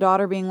 Like, the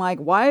daughter being like,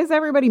 why is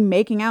everybody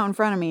making out in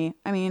front of me?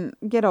 I mean,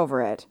 get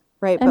over it.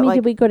 Right. I mean,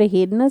 did we go to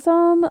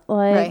hedonism?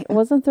 Like, Right.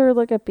 wasn't there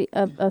like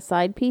a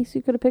side piece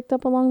you could have picked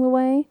up along the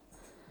way?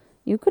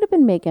 You could have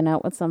been making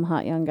out with some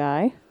hot young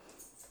guy.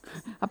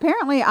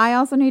 Apparently, I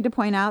also need to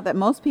point out that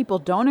most people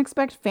don't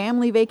expect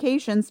family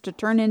vacations to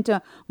turn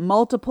into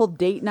multiple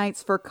date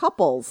nights for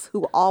couples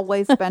who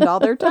always spend all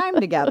their time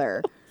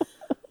together.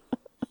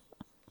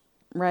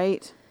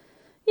 Right?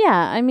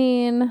 Yeah, I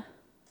mean,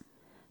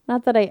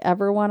 not that I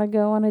ever want to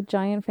go on a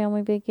giant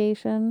family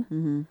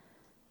vacation.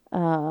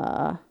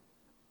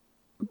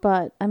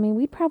 But, I mean,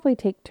 we'd probably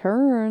take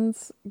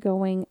turns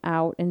going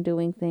out and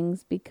doing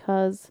things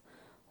because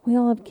we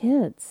all have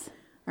kids.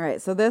 All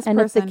right. So this And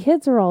person. if the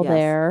kids are all Yes.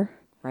 there,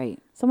 Right.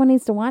 someone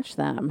needs to watch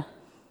them.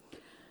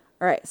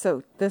 All right.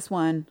 So this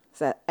one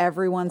said,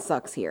 everyone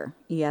sucks here.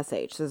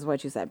 ESH. This is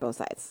what you said, both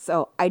sides.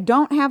 So I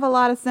don't have a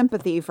lot of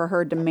sympathy for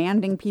her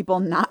demanding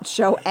people not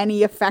show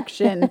any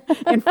affection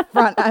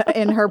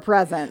in her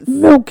presence.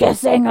 No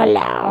kissing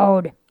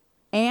allowed.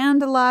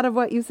 And a lot of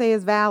what you say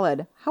is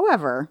valid.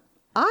 However,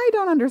 I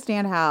don't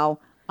understand how,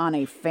 on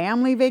a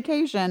family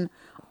vacation,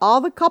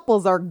 all the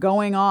couples are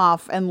going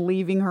off and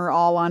leaving her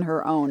all on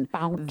her own.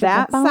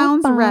 That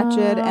sounds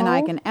wretched, and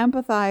I can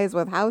empathize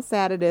with how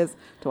sad it is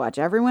to watch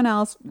everyone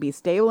else be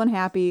stable and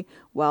happy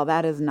while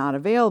that is not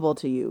available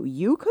to you.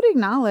 You could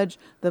acknowledge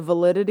the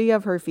validity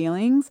of her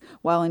feelings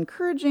while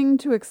encouraging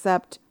to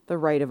accept the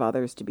right of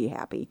others to be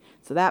happy.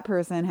 So that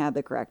person had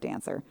the correct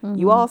answer.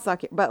 You all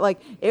suck. But, like,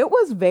 it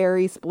was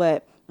very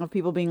split of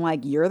people being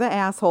like, you're the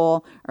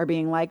asshole, or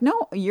being like,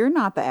 no, you're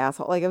not the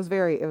asshole. Like, it was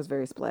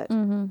very split.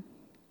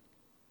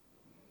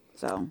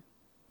 So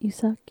You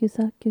suck, you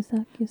suck, you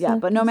suck, you suck. yeah,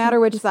 but no you matter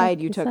suck, which you side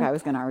suck, you took, suck. I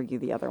was going to argue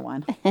the other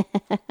one.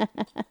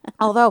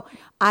 Although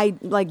I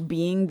like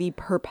being the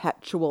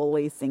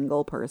perpetually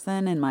single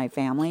person in my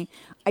family,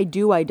 I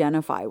do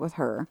identify with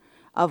her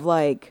of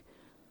like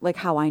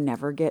how I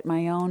never get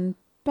my own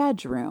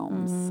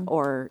bedrooms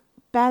or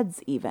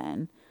beds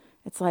even.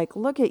 It's like,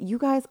 look at you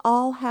guys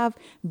all have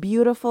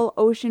beautiful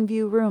ocean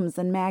view rooms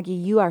and Maggie,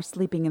 you are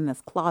sleeping in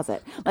this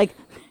closet. Like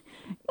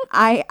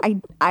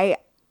I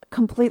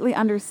completely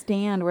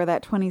understand where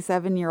that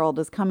 27-year-old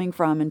is coming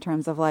from in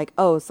terms of like,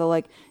 oh, so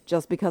like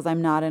just because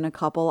I'm not in a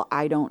couple,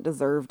 I don't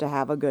deserve to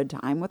have a good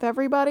time with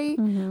everybody.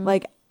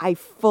 Like I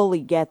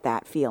fully get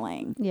that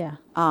feeling. Yeah.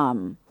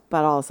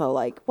 But also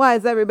like, why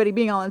is everybody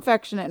being all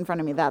affectionate in front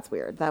of me? That's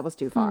weird. That was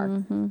too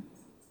far.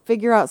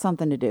 Figure out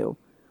something to do.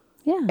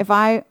 Yeah. If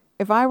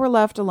I were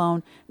left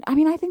alone, I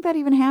mean, I think that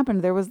even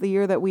happened. There was the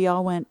year that we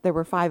all went, there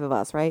were 5 of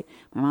us, right?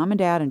 My mom and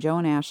dad and Joe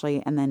and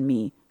Ashley, and then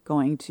me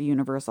going to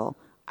Universal.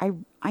 I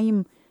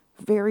am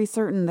very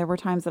certain there were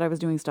times that I was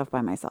doing stuff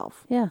by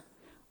myself. Yeah.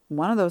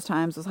 One of those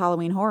times was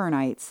Halloween Horror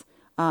Nights.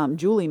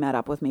 Julie met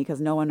up with me because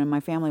no one in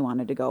my family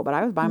wanted to go, but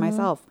I was by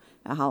myself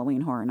at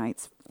Halloween Horror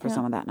Nights for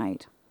some of that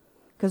night.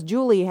 Because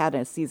Julie had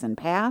a season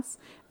pass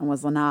and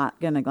was not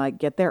going to like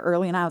get there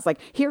early. And I was like,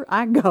 here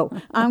I go.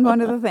 I'm going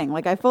to the thing.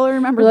 Like I fully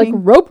remember You're like,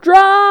 rope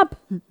drop.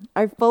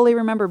 I fully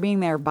remember being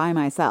there by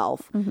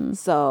myself.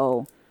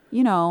 So,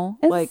 you know,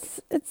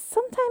 It's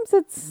sometimes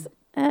it's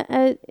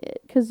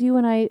because you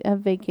and I have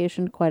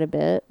vacationed quite a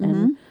bit,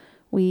 and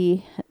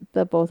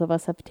the both of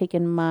us have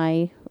taken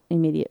my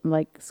immediate,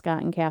 like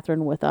Scott and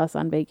Catherine, with us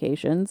on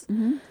vacations.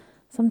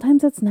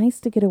 Sometimes it's nice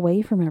to get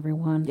away from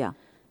everyone. Yeah.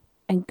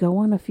 And go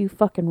on a few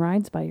fucking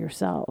rides by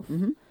yourself.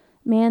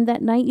 Man,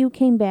 that night you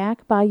came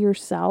back by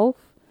yourself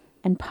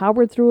and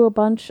powered through a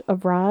bunch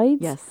of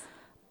rides. Yes.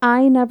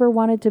 I never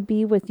wanted to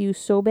be with you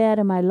so bad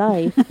in my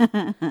life,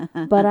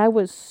 but I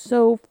was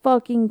so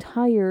fucking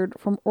tired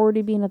from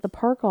already being at the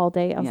park all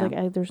day. I was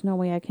like, there's no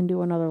way I can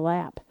do another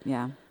lap.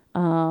 Yeah.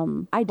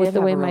 I did with the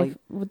have way a really-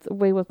 with the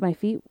way with my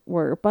feet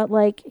were. But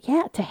like,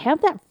 yeah, to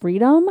have that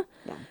freedom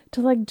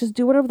to like just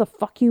do whatever the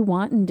fuck you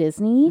want in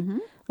Disney.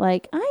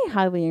 Like, I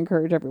highly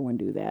encourage everyone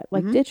to do that.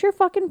 Like, ditch your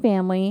fucking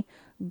family,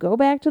 go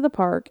back to the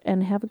park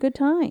and have a good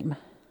time.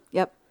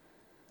 Yep.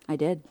 I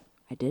did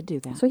do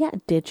that. So yeah,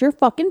 ditch your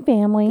fucking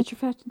family. Ditch your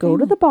fucking go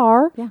to family. the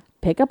bar. Yeah.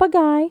 Pick up a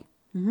guy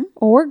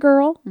or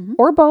girl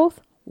or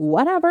both,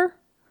 whatever.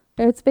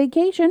 It's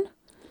vacation.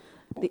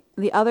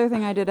 The other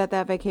thing I did at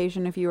that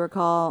vacation, if you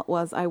recall,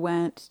 was I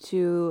went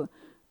to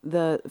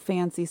the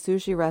fancy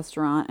sushi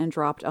restaurant and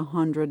dropped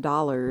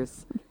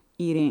 $100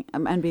 eating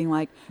and being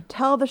like,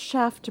 tell the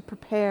chef to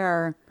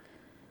prepare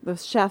the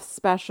chef's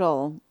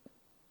special,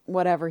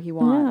 whatever he Yeah,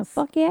 wants.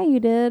 fuck yeah, you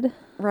did.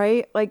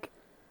 Right? Like,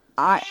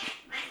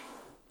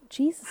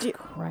 Jesus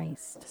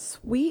Christ.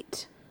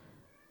 sweet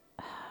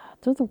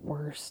They're the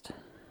worst.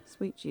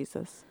 Sweet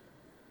Jesus.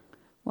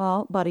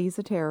 Well, Buddy's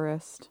a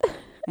terrorist,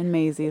 and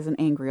Maisie is an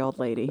angry old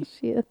lady.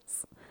 She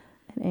is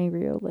an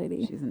angry old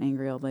lady. She's an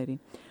angry old lady.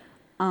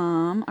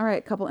 All right,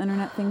 a couple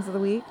internet things of the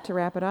week to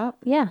wrap it up.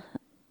 Yeah.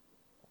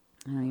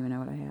 I don't even know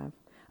what I have.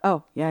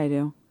 Oh, yeah, I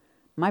do.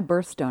 My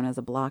birthstone is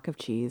a block of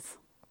cheese.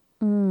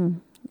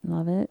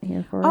 Love it.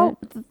 Here for Oh,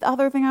 it. the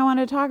other thing I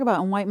wanted to talk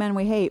about in White Men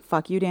We Hate,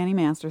 fuck you, Danny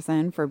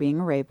Masterson, for being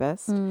a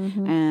rapist.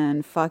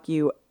 And fuck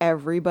you,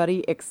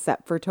 everybody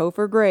except for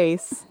Topher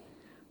Grace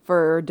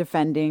for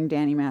defending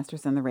Danny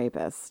Masterson, the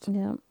rapist.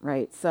 Yeah.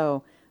 Right.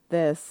 So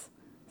this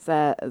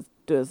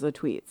does a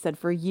tweet. Said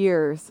for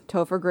years,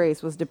 Topher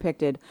Grace was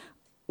depicted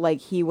like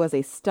he was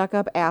a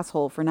stuck-up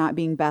asshole for not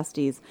being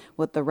besties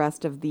with the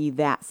rest of the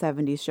That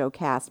 70s Show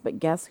cast. But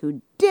guess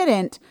who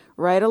didn't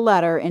write a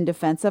letter in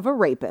defense of a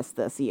rapist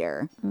this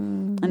year?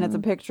 And it's a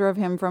picture of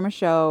him from a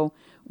show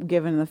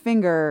giving the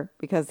finger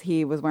because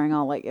he was wearing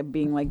all like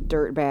being like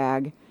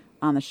dirtbag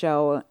on the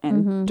show.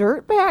 And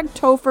dirtbag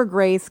Topher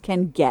Grace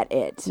can get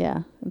it.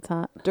 Yeah, it's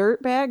hot.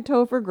 Dirtbag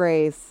Topher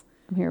Grace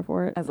I'm here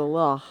for it. as a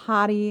little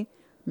hottie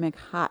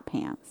McHot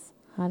Pants.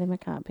 Hottie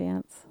McCot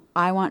pants.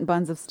 I want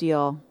buns of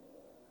steel,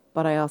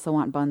 but I also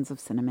want buns of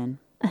cinnamon.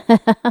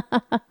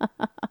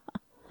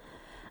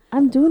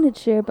 I'm doing it,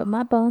 Cher, but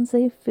my bones,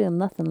 they feel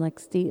nothing like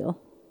steel.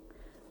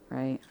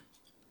 Right.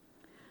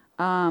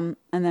 And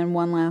then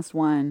one last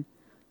one.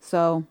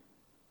 So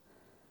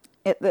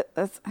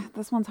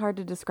this one's hard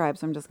to describe,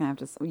 so I'm just gonna have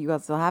to. You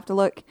guys will have to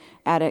look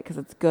at it because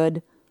it's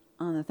good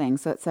on the thing.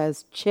 So it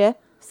says Chi,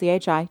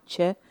 C-H-I,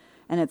 Chi,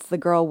 and it's the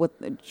girl with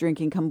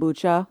drinking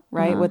kombucha,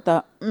 right? With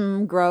the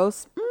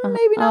gross,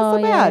 maybe not so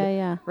yeah, bad,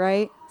 yeah.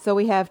 right? So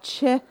we have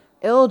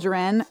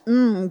Children,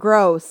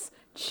 gross,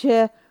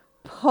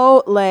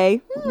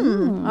 Chipotle,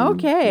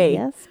 okay.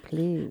 Yes,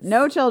 please.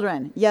 No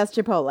children. Yes,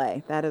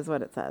 Chipotle. That is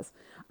what it says.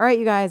 All right,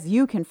 you guys,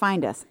 you can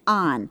find us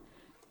on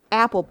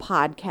Apple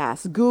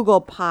Podcasts,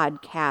 Google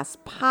Podcasts,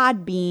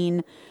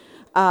 Podbean,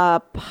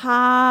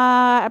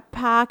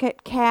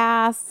 Pocket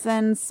Casts,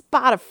 and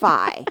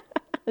Spotify.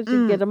 Did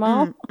you get them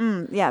all?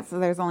 Yeah, so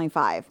there's only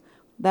 5.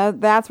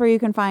 That's where you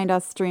can find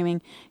us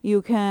streaming.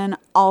 You can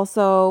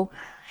also...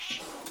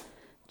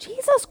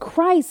 Jesus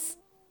Christ.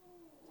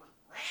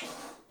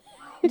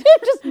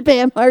 Just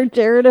Bam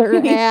Margera to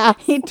her ass.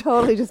 He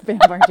totally just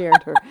bombarded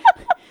her.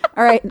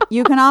 All right.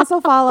 You can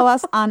also follow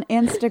us on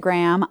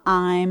Instagram.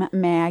 I'm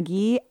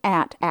Maggie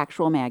at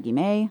Actual Maggie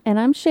May. And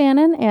I'm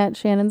Shannon at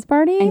Shannon's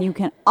Party. And you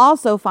can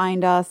also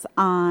find us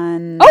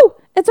on... Oh,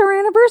 it's our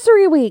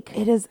anniversary week.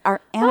 It is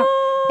our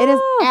it is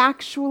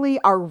actually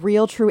our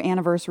real true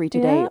anniversary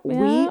today.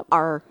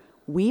 Yep.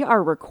 We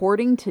are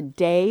recording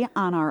today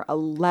on our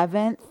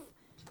 11th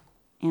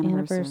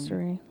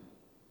anniversary.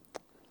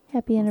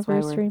 Happy That's why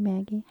anniversary,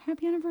 Maggie.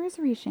 Happy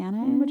anniversary,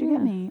 Shannon. What'd you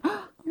get me?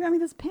 You got me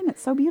this pin.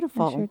 It's so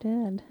beautiful. I sure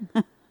did.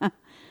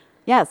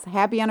 Yes,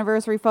 happy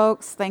anniversary,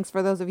 folks. Thanks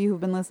for those of you who've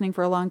been listening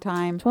for a long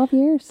time. 12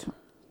 years.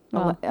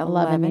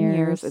 11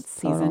 years. It's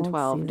season total.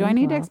 12. Season Do I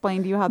need to 12.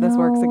 explain to you how this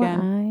works again?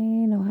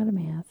 I know how to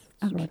math.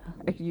 Okay.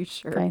 Are you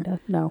sure? Kind of.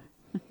 No.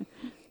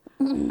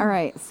 All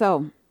right.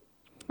 So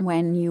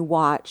when you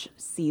watch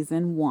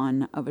season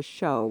 1 of a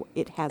show,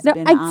 it has No,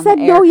 been I on said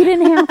the air. no, you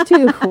didn't have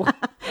to.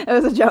 That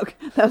was a joke.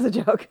 That was a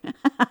joke.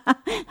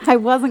 I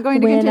wasn't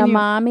going to When continue. a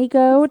mommy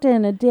goat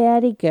and a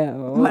daddy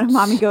goat. When a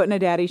mommy goat and a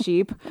daddy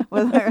sheep.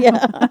 With her.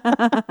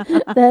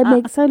 That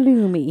makes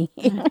halloumi.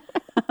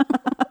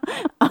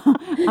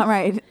 All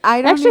right.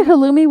 I don't Actually, even-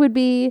 halloumi would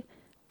be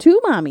 2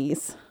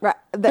 mommies. Right.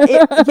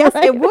 Yes,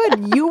 it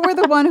would. You were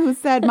the one who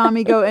said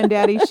mommy goat and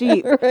daddy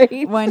sheep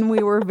Right. when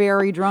we were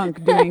very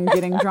drunk getting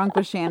drunk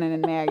with Shannon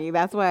and Maggie.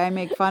 That's why I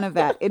make fun of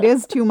that. It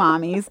is 2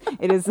 mommies.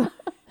 It's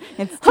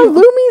 2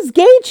 Halloumi's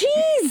gay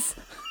cheese.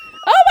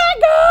 Oh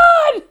my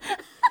God.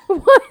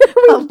 Why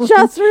are we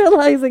just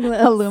realizing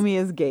this? halloumi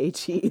is gay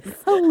cheese.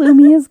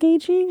 Halloumi is gay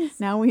cheese.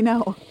 Now we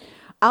know.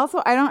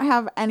 Also, I don't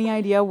have any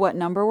idea what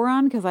number we're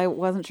on because I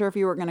wasn't sure if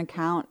you were going to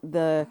count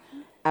the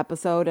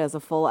episode as a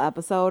full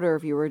episode or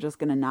if you were just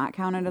going to not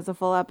count it as a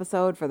full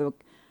episode for the.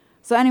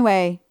 So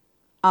anyway,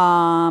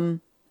 I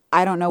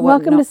don't know what.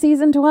 Welcome to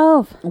season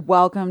 12.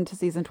 Welcome to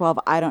season 12.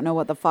 I don't know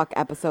what the fuck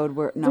episode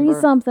we're number.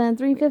 3 something,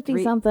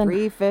 350 something.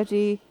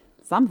 350.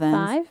 something.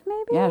 5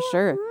 maybe? Yeah,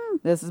 sure.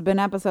 This has been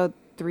episode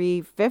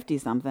 350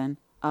 something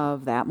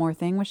of That More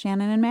Thing with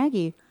Shannon and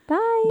Maggie.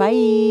 Bye.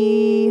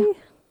 Bye.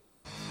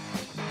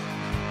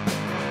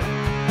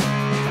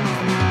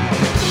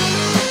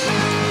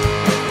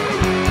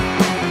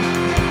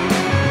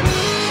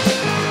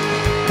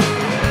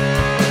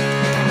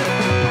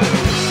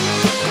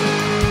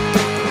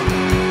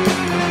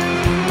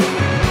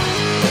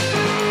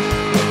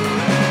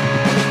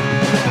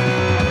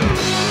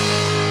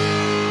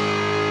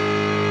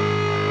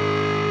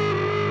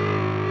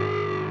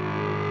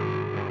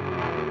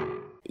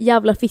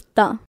 Jävla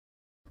fitta.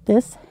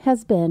 This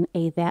has been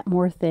a That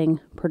More Thing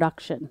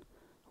production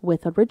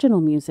with original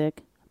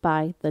music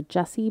by the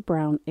Jesse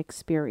Brown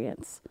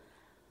Experience.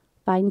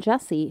 Find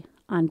Jesse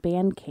on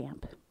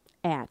Bandcamp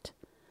at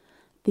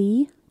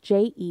the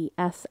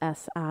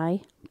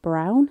JESSI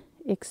Brown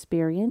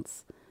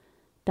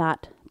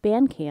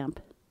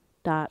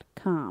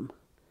Experience.bandcamp.com.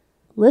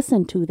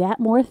 Listen to That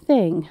More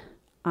Thing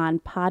on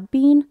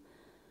Podbean,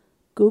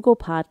 Google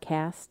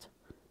Podcast,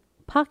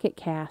 Pocket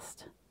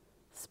Cast,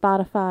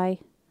 Spotify,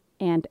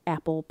 and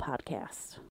Apple Podcasts.